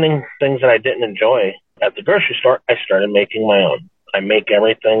was finding things that I didn't enjoy at the grocery store, I started making my own. I make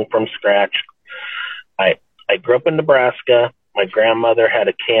everything from scratch. I grew up in Nebraska. My grandmother had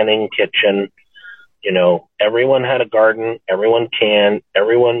a canning kitchen. Everyone had a garden. Everyone canned.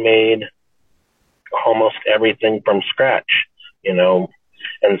 Everyone made almost everything from scratch,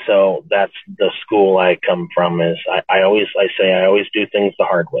 And so that's the school I come from. Is I always do things the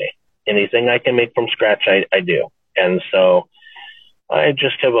hard way. Anything I can make from scratch, I do. And so I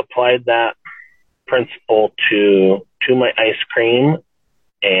just have applied that principle to my ice cream,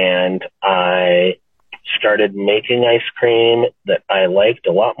 and I started making ice cream that I liked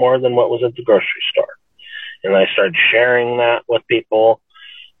a lot more than what was at the grocery store. And I started sharing that with people.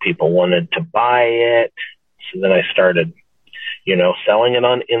 People wanted to buy it. So then I started, selling it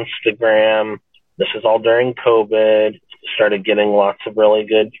on Instagram. This is all during COVID. Started getting lots of really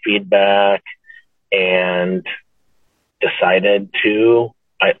good feedback, and decided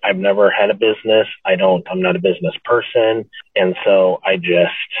I've never had a business. I'm not a business person. And so I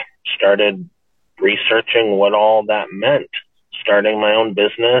just started researching what all that meant, starting my own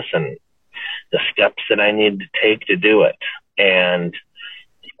business and the steps that I need to take to do it. And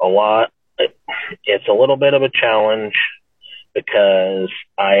it's a little bit of a challenge, because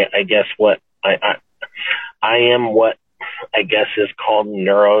I guess what I am what I guess is called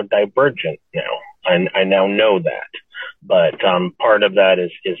neurodivergent now. I now know that. But part of that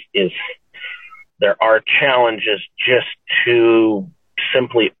is there are challenges just to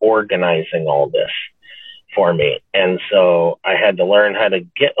simply organizing all this for me. And so I had to learn how to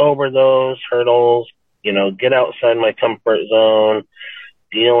get over those hurdles, get outside my comfort zone,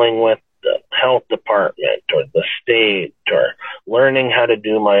 dealing with the health department or the state, or learning how to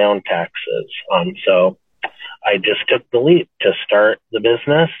do my own taxes. So I just took the leap to start the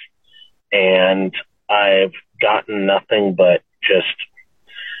business, and I've gotten nothing but just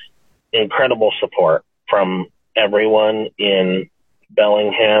incredible support from everyone in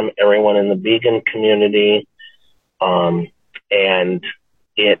Bellingham, everyone in the vegan community. And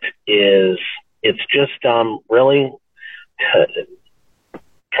it's just really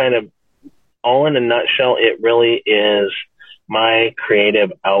kind of all in a nutshell, it really is my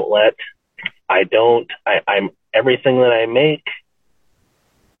creative outlet. I'm everything that I make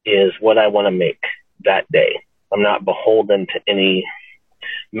is what I want to make that day. I'm not beholden to any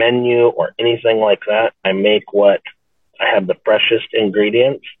menu or anything like that. I make what I have the freshest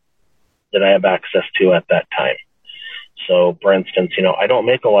ingredients that I have access to at that time. So, for instance, I don't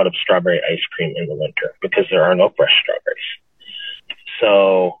make a lot of strawberry ice cream in the winter because there are no fresh strawberries.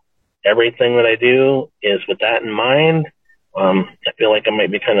 So everything that I do is with that in mind. I feel like I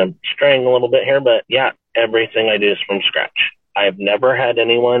might be kind of straying a little bit here, but yeah, everything I do is from scratch. I've never had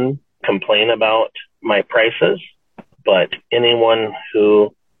anyone complain about my prices, but anyone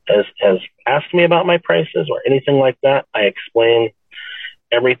who has asked me about my prices or anything like that, I explain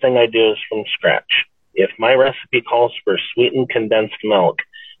everything I do is from scratch. If my recipe calls for sweetened condensed milk,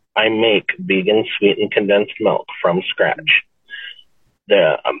 I make vegan sweetened condensed milk from scratch.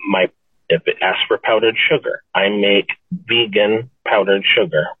 If it asks for powdered sugar, I make vegan powdered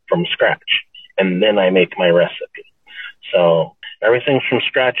sugar from scratch, and then I make my recipe. So everything's from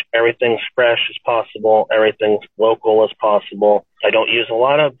scratch, everything's fresh as possible, everything's local as possible. I don't use a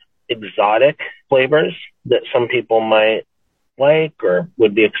lot of exotic flavors that some people might like or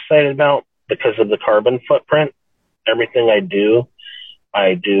would be excited about. because of the carbon footprint. Everything I do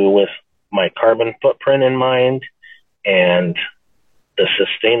with my carbon footprint in mind and the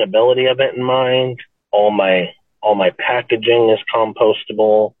sustainability of it in mind. All my packaging is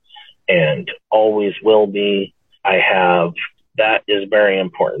compostable and always will be. That is very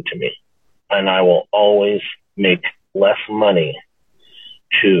important to me. And I will always make less money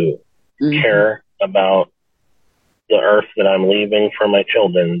to care about the earth that I'm leaving for my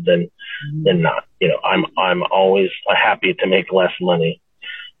children than not. I'm always happy to make less money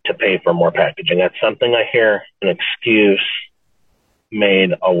to pay for more packaging. That's something I hear an excuse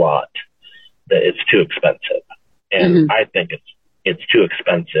made a lot, that it's too expensive. And I think it's too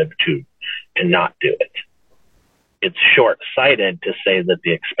expensive to not do it. It's short-sighted to say that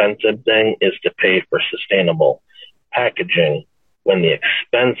the expensive thing is to pay for sustainable packaging when the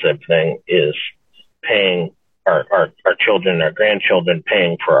expensive thing is paying our children, our grandchildren,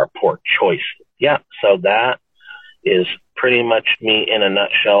 paying for our poor choices. Yeah, so that is pretty much me in a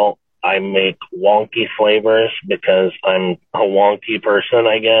nutshell. I make wonky flavors because I'm a wonky person,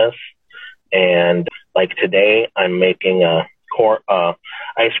 I guess. And like today, I'm making a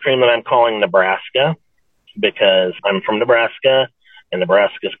ice cream that I'm calling Nebraska, because I'm from Nebraska and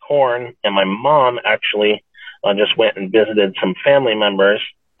Nebraska's corn. And my mom actually just went and visited some family members,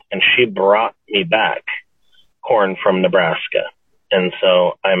 and she brought me back corn from Nebraska. And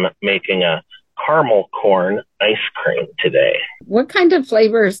so I'm making a caramel corn ice cream today. What kind of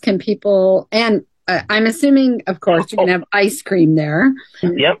flavors can people, and I'm assuming, of course, you're going to have ice cream there.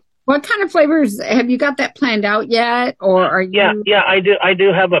 Yep. What kind of flavors, have you got that planned out yet? Or are you? Yeah, I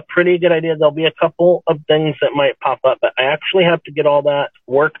do have a pretty good idea. There'll be a couple of things that might pop up, but I actually have to get all that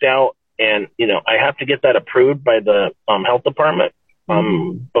worked out. And, I have to get that approved by the health department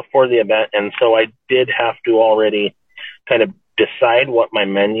before the event. And so I did have to already kind of decide what my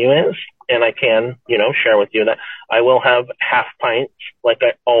menu is. And I can, share with you that I will have half pints like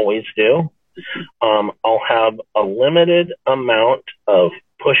I always do. I'll have a limited amount of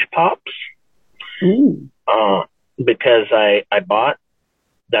push pops because I bought,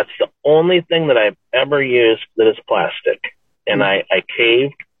 that's the only thing that I've ever used that is plastic. And I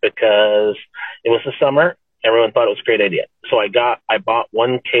caved because it was the summer. Everyone thought it was a great idea. So I bought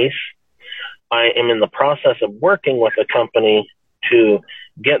one case. I am in the process of working with a company to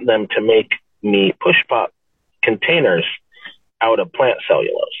get them to make me push pop containers out of plant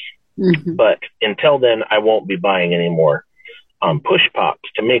cellulose. But until then, I won't be buying any more push pops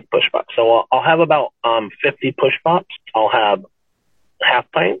to make push pops. So I'll have about 50 push pops. I'll have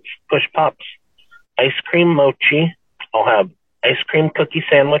half pints, push pops, ice cream mochi. I'll have ice cream cookie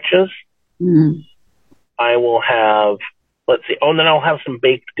sandwiches. I will have, and then I'll have some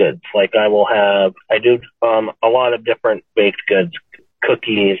baked goods. Like I do a lot of different baked goods,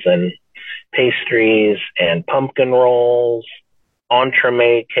 cookies and pastries and pumpkin rolls,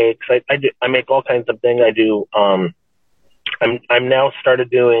 entremet cakes. I make all kinds of things. I do, I'm now started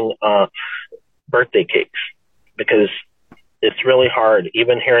doing birthday cakes, because it's really hard,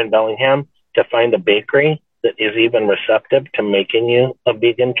 even here in Bellingham, to find a bakery that is even receptive to making you a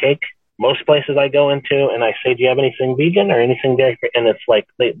vegan cake. Most places I go into and I say, do you have anything vegan or anything dairy? And it's like,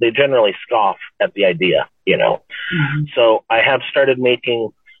 they generally scoff at the idea, So I have started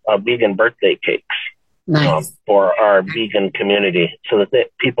making vegan birthday cakes for our vegan community, so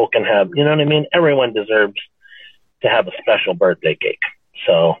that people can have, you know what I mean? Everyone deserves to have a special birthday cake.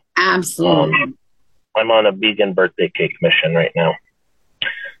 So absolutely, I'm on a vegan birthday cake mission right now.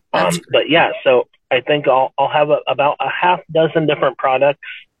 But yeah, so I think I'll have about a half dozen different products,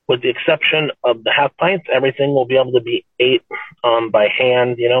 with the exception of the half pints. Everything will be able to be ate by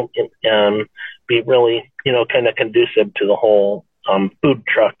hand, be really, kind of conducive to the whole food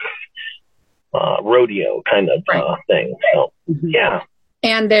truck rodeo kind of thing. So yeah.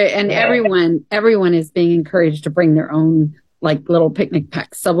 And everyone is being encouraged to bring their own, like, little picnic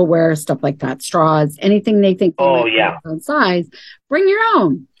packs, silverware, stuff like that, straws, anything they think they might have on size, bring your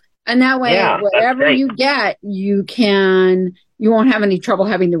own. And that way, whatever you get, you won't have any trouble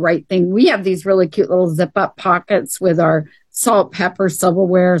having the right thing. We have these really cute little zip up pockets with our salt, pepper,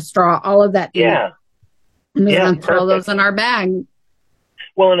 silverware, straw, all of that. Yeah. And we're going to throw those in our bag.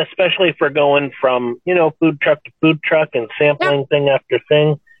 Well, and especially if we're going from, food truck to food truck and sampling thing after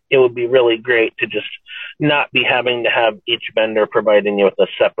thing, it would be really great to just not be having to have each vendor providing you with a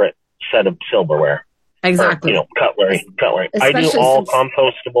separate set of silverware. Exactly. Or, cutlery. Especially I do all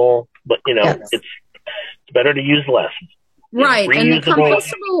compostable, but, it's better to use less. Right. And the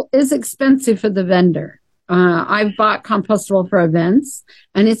compostable is expensive for the vendor. I've bought compostable for events,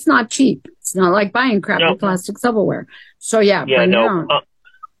 and it's not cheap. It's not like buying crappy plastic silverware. So bring your own.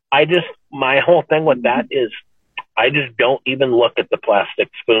 my whole thing with that is I just don't even look at the plastic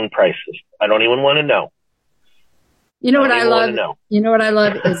spoon prices. I don't even want to know. You know what I love? You know what I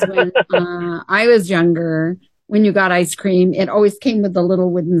love is when I was younger, when you got ice cream, it always came with the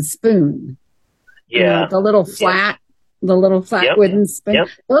little wooden spoon. Yeah. You know, the little flat wooden spoon. Yep.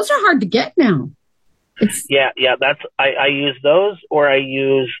 Those are hard to get now. Yeah. That's I use those, or I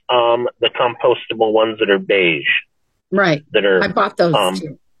use the compostable ones that are beige. Right. That are I bought those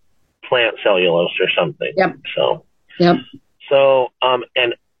too. Plant cellulose or something. Yep. So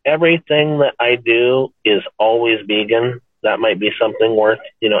and everything that I do is always vegan. That might be something worth,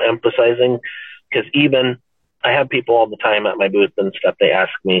 emphasizing, because even I have people all the time at my booth and stuff. They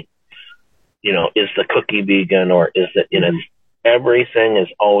ask me, is the cookie vegan, or is it, everything is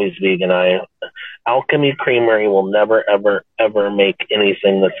always vegan. Alchemy Creamery will never, ever, ever make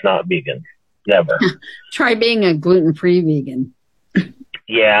anything that's not vegan. Never. Try being a gluten-free vegan.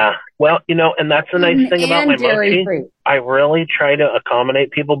 Yeah. Well, and that's the nice thing about my mochi. I really try to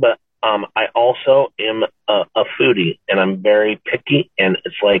accommodate people, but I also am a foodie, and I'm very picky. And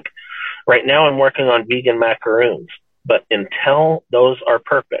it's like right now I'm working on vegan macaroons, but until those are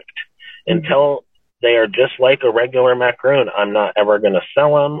perfect, until they are just like a regular macaroon, I'm not ever going to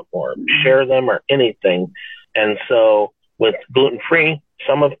sell them or share them or anything. And so with gluten-free,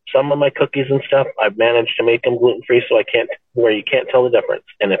 some of my cookies and stuff, I've managed to make them gluten-free, so where you can't tell the difference.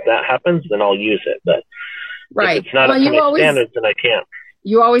 And if that happens, then I'll use it. But if it's not up to my standards, then I can't.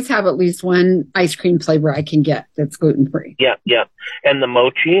 You always have at least one ice cream flavor I can get that's gluten-free. Yeah. And the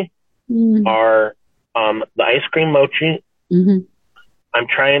mochi are the ice cream mochi. Mm-hmm. I'm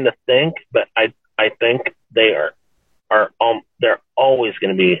trying to think, but I think they are they're always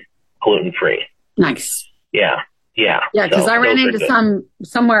going to be gluten-free. Nice. Yeah. Yeah, because I ran into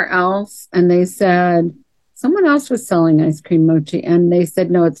somewhere else, and they said someone else was selling ice cream mochi, and they said,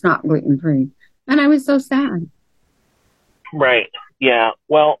 no, it's not gluten-free. And I was so sad. Right. Yeah.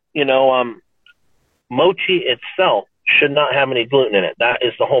 Well, mochi itself should not have any gluten in it. That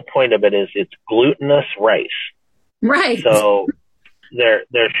is the whole point of it, is it's glutinous rice. Right. So there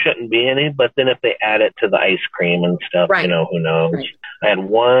shouldn't be any, but then if they add it to the ice cream and stuff, who knows? Right. I had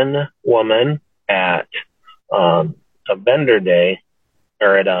one woman at a vendor day,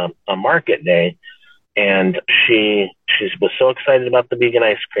 or at a market day, and she was so excited about the vegan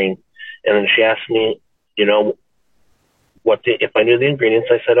ice cream, and then she asked me, if I knew the ingredients.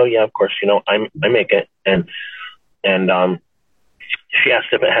 I said, oh yeah, of course, I make it, and she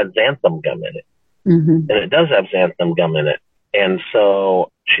asked if it had xanthan gum in it, and it does have xanthan gum in it, and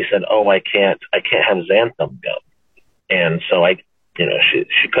so she said, oh, I can't have xanthan gum, and so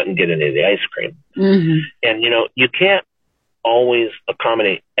she couldn't get any of the ice cream. Mm-hmm. And, you can't always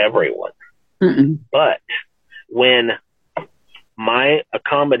accommodate everyone. Mm-mm. But when my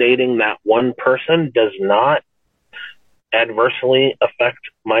accommodating that one person does not adversely affect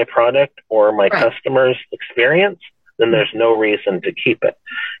my product or my customer's experience, then there's no reason to keep it.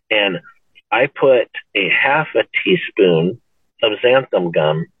 And I put a half a teaspoon of xanthan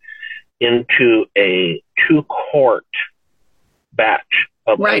gum into a 2-quart batch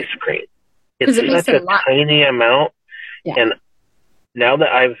of ice cream. It's such a tiny amount. Yeah. And now that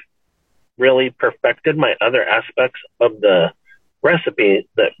I've really perfected my other aspects of the recipe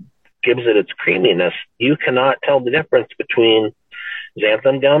that gives it its creaminess, you cannot tell the difference between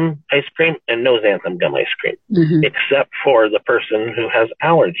xanthan gum ice cream and no xanthan gum ice cream, except for the person who has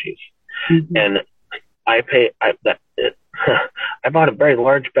allergies. Mm-hmm. And I bought a very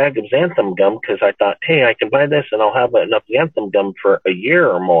large bag of xanthan gum because I thought, hey, I can buy this and I'll have enough xanthan gum for a year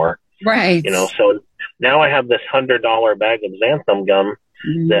or more. Right. So now I have this $100 bag of xanthan gum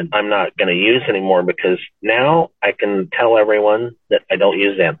that I'm not going to use anymore, because now I can tell everyone that I don't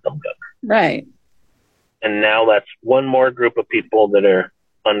use xanthan gum. Right. And now that's one more group of people that are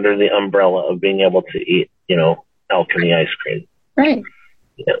under the umbrella of being able to eat, Alchemy ice cream. Right.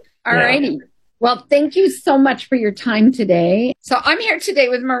 Yeah. All righty. Well, thank you so much for your time today. So I'm here today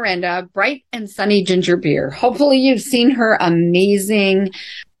with Miranda, Bright and Sunny Ginger Beer. Hopefully you've seen her amazing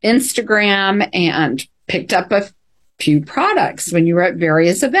Instagram and picked up a few products when you were at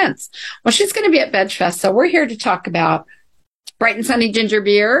various events. Well, she's going to be at Veg Fest, so we're here to talk about Bright and Sunny Ginger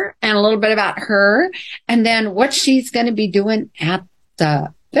Beer and a little bit about her, and then what she's going to be doing at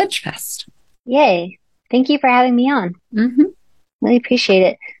the Veg Fest. Yay. Thank you for having me on. Mm-hmm. Really appreciate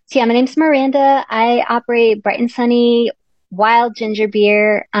it. So yeah, my name's Miranda. I operate Bright and Sunny Wild Ginger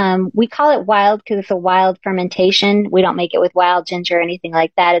Beer. We call it wild because it's a wild fermentation. We don't make it with wild ginger or anything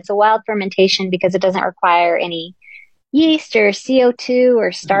like that. It's a wild fermentation because it doesn't require any yeast or CO2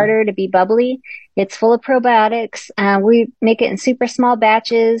 or starter to be bubbly. It's full of probiotics. We make it in super small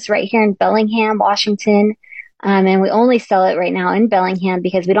batches right here in Bellingham, Washington. And we only sell it right now in Bellingham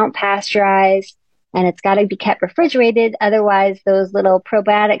because we don't pasteurize, and it's got to be kept refrigerated. Otherwise, those little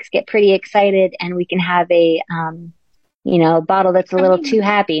probiotics get pretty excited and we can have a, bottle that's a little too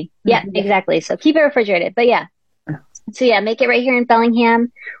happy. Yeah, exactly. So keep it refrigerated. But yeah. So yeah, make it right here in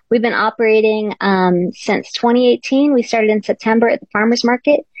Bellingham. We've been operating since 2018. We started in September at the farmers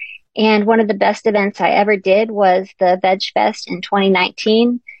market. And one of the best events I ever did was the Veg Fest in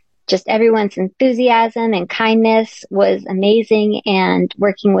 2019. Just everyone's enthusiasm and kindness was amazing. And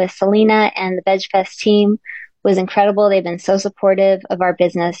working with Selena and the Veg Fest team was incredible. They've been so supportive of our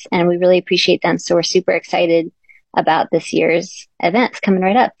business and we really appreciate them. So we're super excited about this year's events coming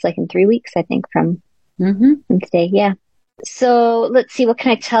right up. It's like in 3 weeks, I think, from today. Yeah. So let's see. What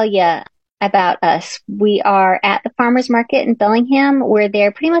can I tell you about us? We are at the farmers market in Bellingham. We're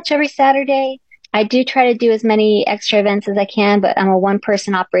there pretty much every Saturday. I do try to do as many extra events as I can, but I'm a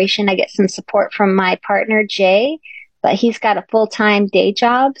one-person operation. I get some support from my partner, Jay, but he's got a full-time day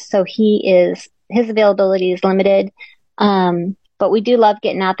job, so his availability is limited. But we do love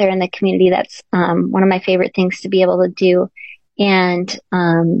getting out there in the community. That's one of my favorite things to be able to do. And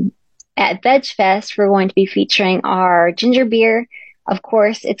at Veg Fest, we're going to be featuring our ginger beer. Of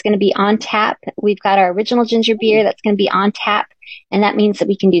course, it's going to be on tap. We've got our original ginger beer that's going to be on tap, and that means that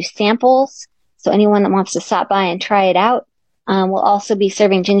we can do samples. So anyone that wants to stop by and try it out, we'll also be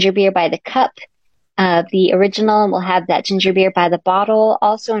serving ginger beer by the cup. The original, and we'll have that ginger beer by the bottle.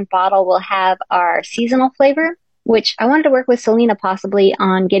 Also in bottle, we'll have our seasonal flavor, which I wanted to work with Selena possibly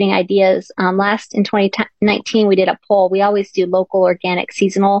on getting ideas. Last in 2019, we did a poll. We always do local, organic,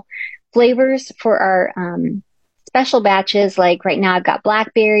 seasonal flavors for our special batches. Like right now, I've got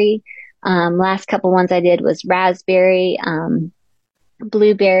blackberry. Last couple ones I did was raspberry,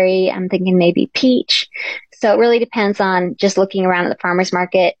 blueberry. I'm thinking maybe peach. So it really depends on just looking around at the farmers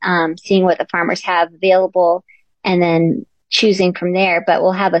market, seeing what the farmers have available, and then choosing from there. But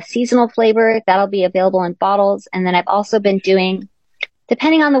we'll have a seasonal flavor that'll be available in bottles. And then I've also been doing,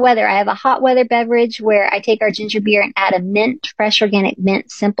 depending on the weather, I have a hot weather beverage where I take our ginger beer and add a fresh organic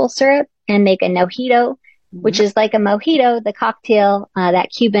mint simple syrup and make a nojito, which is like a mojito, the cocktail, that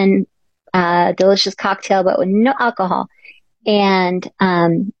Cuban delicious cocktail, but with no alcohol. And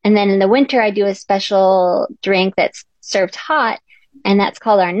then in the winter, I do a special drink that's served hot, and that's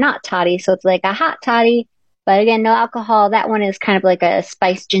called our not toddy. So it's like a hot toddy, but again, no alcohol. That one is kind of like a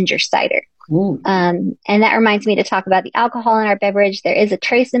spiced ginger cider. And that reminds me to talk about the alcohol in our beverage. There is a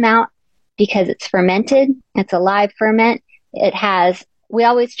trace amount because it's fermented. It's a live ferment. We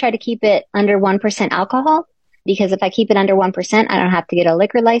always try to keep it under 1% alcohol, because if I keep it under 1%, I don't have to get a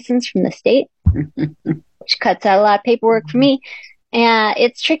liquor license from the state. Which cuts out a lot of paperwork for me. And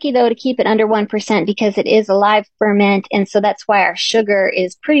it's tricky, though, to keep it under 1% because it is a live ferment. And so that's why our sugar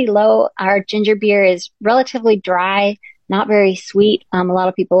is pretty low. Our ginger beer is relatively dry, not very sweet. A lot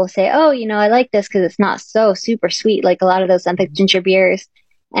of people will say, oh, I like this because it's not so super sweet like a lot of those other ginger beers.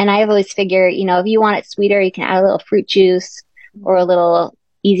 And I always figure, if you want it sweeter, you can add a little fruit juice or a little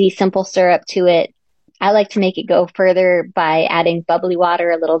easy simple syrup to it. I like to make it go further by adding bubbly water,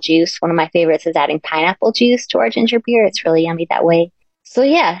 a little juice. One of my favorites is adding pineapple juice to our ginger beer. It's really yummy that way. So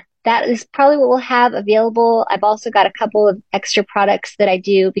yeah, that is probably what we'll have available. I've also got a couple of extra products that I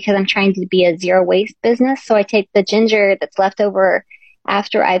do because I'm trying to be a zero waste business. So I take the ginger that's left over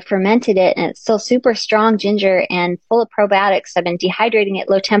after I've fermented it, and it's still super strong ginger and full of probiotics. I've been dehydrating it at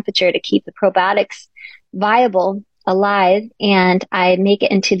low temperature to keep the probiotics viable, alive, and I make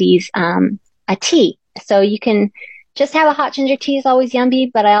it into these a tea. So you can just have a hot ginger tea is always yummy,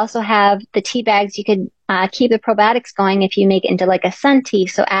 but I also have the tea bags. You could keep the probiotics going if you make it into like a sun tea.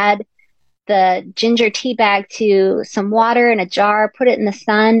 So add the ginger tea bag to some water in a jar, put it in the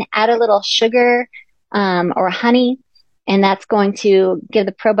sun, add a little sugar or honey, and that's going to give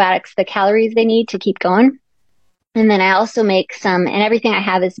the probiotics the calories they need to keep going. And then I also make some, and everything I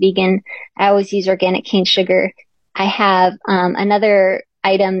have is vegan. I always use organic cane sugar. I have another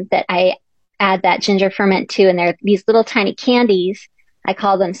item that I add that ginger ferment to, and they're these little tiny candies. I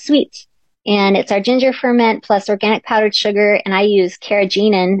call them sweets. And it's our ginger ferment plus organic powdered sugar, and I use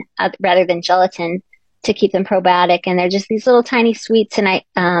carrageenan rather than gelatin to keep them probiotic. And they're just these little tiny sweets, and I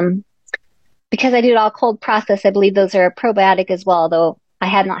because I do it all cold process, I believe those are probiotic as well, though I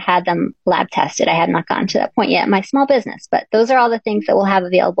have not had them lab tested. I have not gotten to that point yet in my small business, but those are all the things that we'll have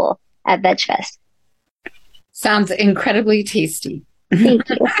available at Veg Fest. Sounds incredibly tasty. Thank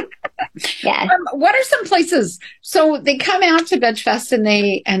you. Yeah. What are some places? So they come out to Veg Fest and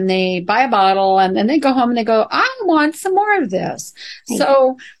they buy a bottle and then they go home and they go, I want some more of this.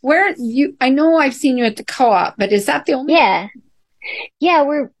 So I know I've seen you at the Co-op, but is that the only? Yeah. Yeah,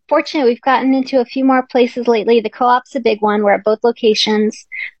 we're fortunate. We've gotten into a few more places lately. The Co-op's a big one. We're at both locations.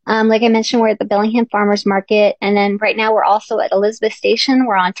 Like I mentioned, we're at the Bellingham Farmers Market. And then right now we're also at Elizabeth Station.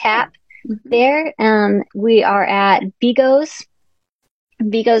 We're on tap there. We are at Vigo's.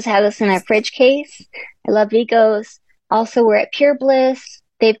 Vigo's has us in their fridge case. I love Vigo's. Also, we're at Pure Bliss.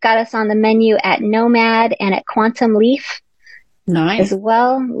 They've got us on the menu at Nomad and at Quantum Leaf. Nice. As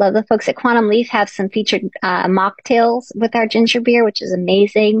well. Love the folks at Quantum Leaf have some featured mocktails with our ginger beer, which is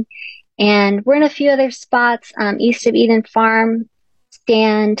amazing. And we're in a few other spots, East of Eden Farm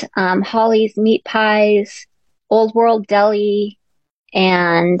Stand, Holly's Meat Pies, Old World Deli,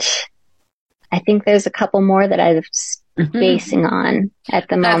 and I think there's a couple more that I'm spacing on at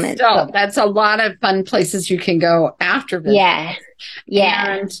the moment. That's a lot of fun places you can go after this. Yeah.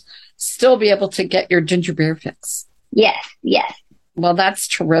 Yeah. And still be able to get your ginger beer fix. Yes. Yes. Well, that's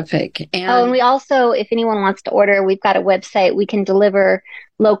terrific. And we also, if anyone wants to order, we've got a website. We can deliver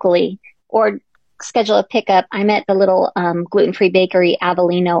locally or schedule a pickup. I'm at the little gluten-free bakery,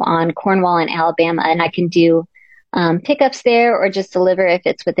 Avelino, on Cornwall in Alabama, and I can do pickups there or just deliver if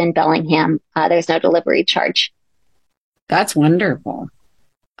it's within Bellingham. There's no delivery charge. That's wonderful.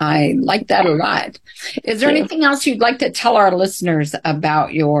 I like that a lot. Is there anything else you'd like to tell our listeners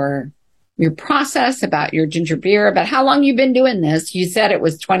about your process, about your ginger beer, about how long you've been doing this? You said it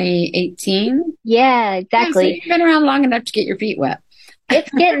was 2018? Yeah, exactly. Yeah, so you've been around long enough to get your feet wet. It's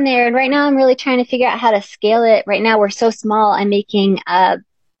getting there. And right now I'm really trying to figure out how to scale it. Right now we're so small. I'm making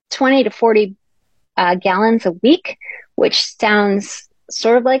 20 to 40 gallons a week, which sounds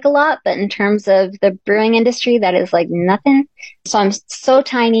sort of like a lot, but in terms of the brewing industry, that is like nothing. So I'm so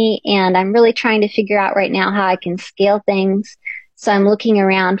tiny and I'm really trying to figure out right now how I can scale things. So I'm looking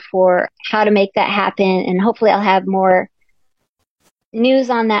around for how to make that happen, and hopefully I'll have more news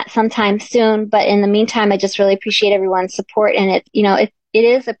on that sometime soon. But in the meantime, I just really appreciate everyone's support. And it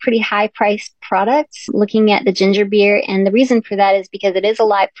is a pretty high priced product looking at the ginger beer. And the reason for that is because it is a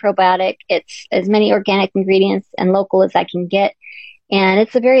live probiotic. It's as many organic ingredients and local as I can get. And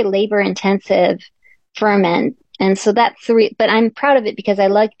it's a very labor intensive ferment. And so that's but I'm proud of it because I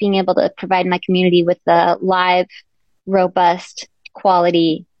like being able to provide my community with the live, robust,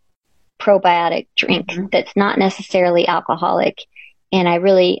 quality probiotic drink that's not necessarily alcoholic. And I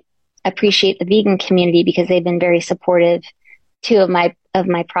really appreciate the vegan community because they've been very supportive too of my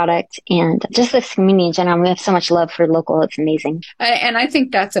product, and just this community in general. We have so much love for local. It's amazing. And I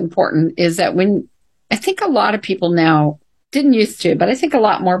think that's important, is that I think a lot of people now didn't used to, but I think a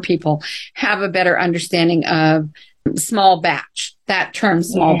lot more people have a better understanding of small batch, that term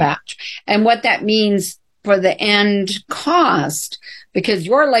small batch, and what that means for the end cost, because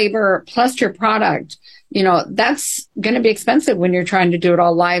your labor plus your product, that's going to be expensive when you're trying to do it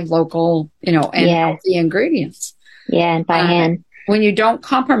all live, local, and healthy ingredients. Yeah, and by hand. When you don't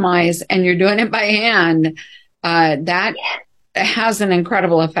compromise and you're doing it by hand, that has an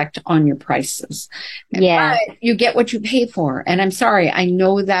incredible effect on your prices. Yeah. But you get what you pay for. And I'm sorry, I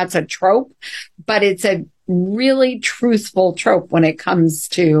know that's a trope, but it's a really truthful trope when it comes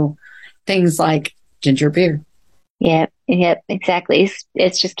to things like ginger beer. Yeah, exactly.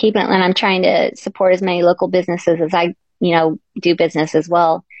 It's just keeping it, and I'm trying to support as many local businesses as I, do business as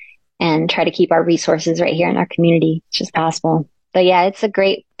well, and try to keep our resources right here in our community, which is possible. But yeah,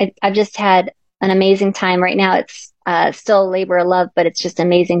 I've just had an amazing time. Right now it's still a labor of love, but it's just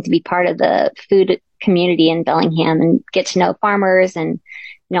amazing to be part of the food community in Bellingham and get to know farmers and,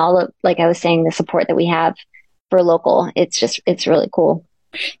 all of, like I was saying, the support that we have for local. It's really cool.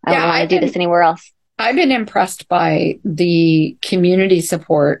 I don't want to do this anywhere else. I've been impressed by the community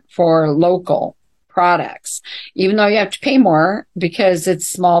support for local products, even though you have to pay more because it's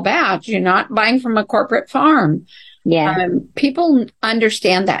small batch. You're not buying from a corporate farm. Yeah. People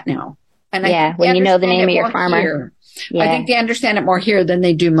understand that now. And when you know the name of your farmer. I think they understand it more here than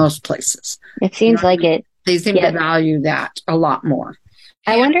they do most places. It seems like it. They seem to value that a lot more.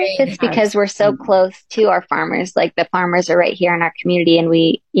 I wonder if it's because we're so close to our farmers. Like the farmers are right here in our community, and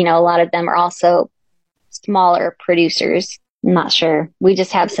we, a lot of them are also smaller producers. I'm not sure. We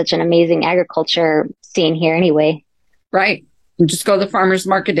just have such an amazing agriculture scene here anyway. Right. You just go to the farmer's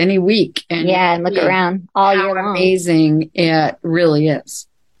market any week and look around all year long. How amazing it really is.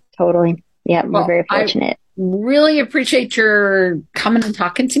 Totally. Yeah, we're very fortunate. I really appreciate your coming and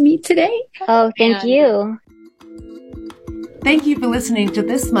talking to me today. Oh, thank you. Thank you for listening to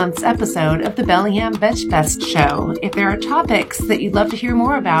this month's episode of the Bellingham Veg Fest Show. If there are topics that you'd love to hear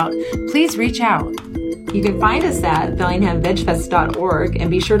more about, please reach out. You can find us at BellinghamVegFest.org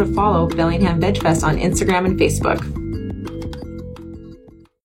and be sure to follow Bellingham Veg Fest on Instagram and Facebook.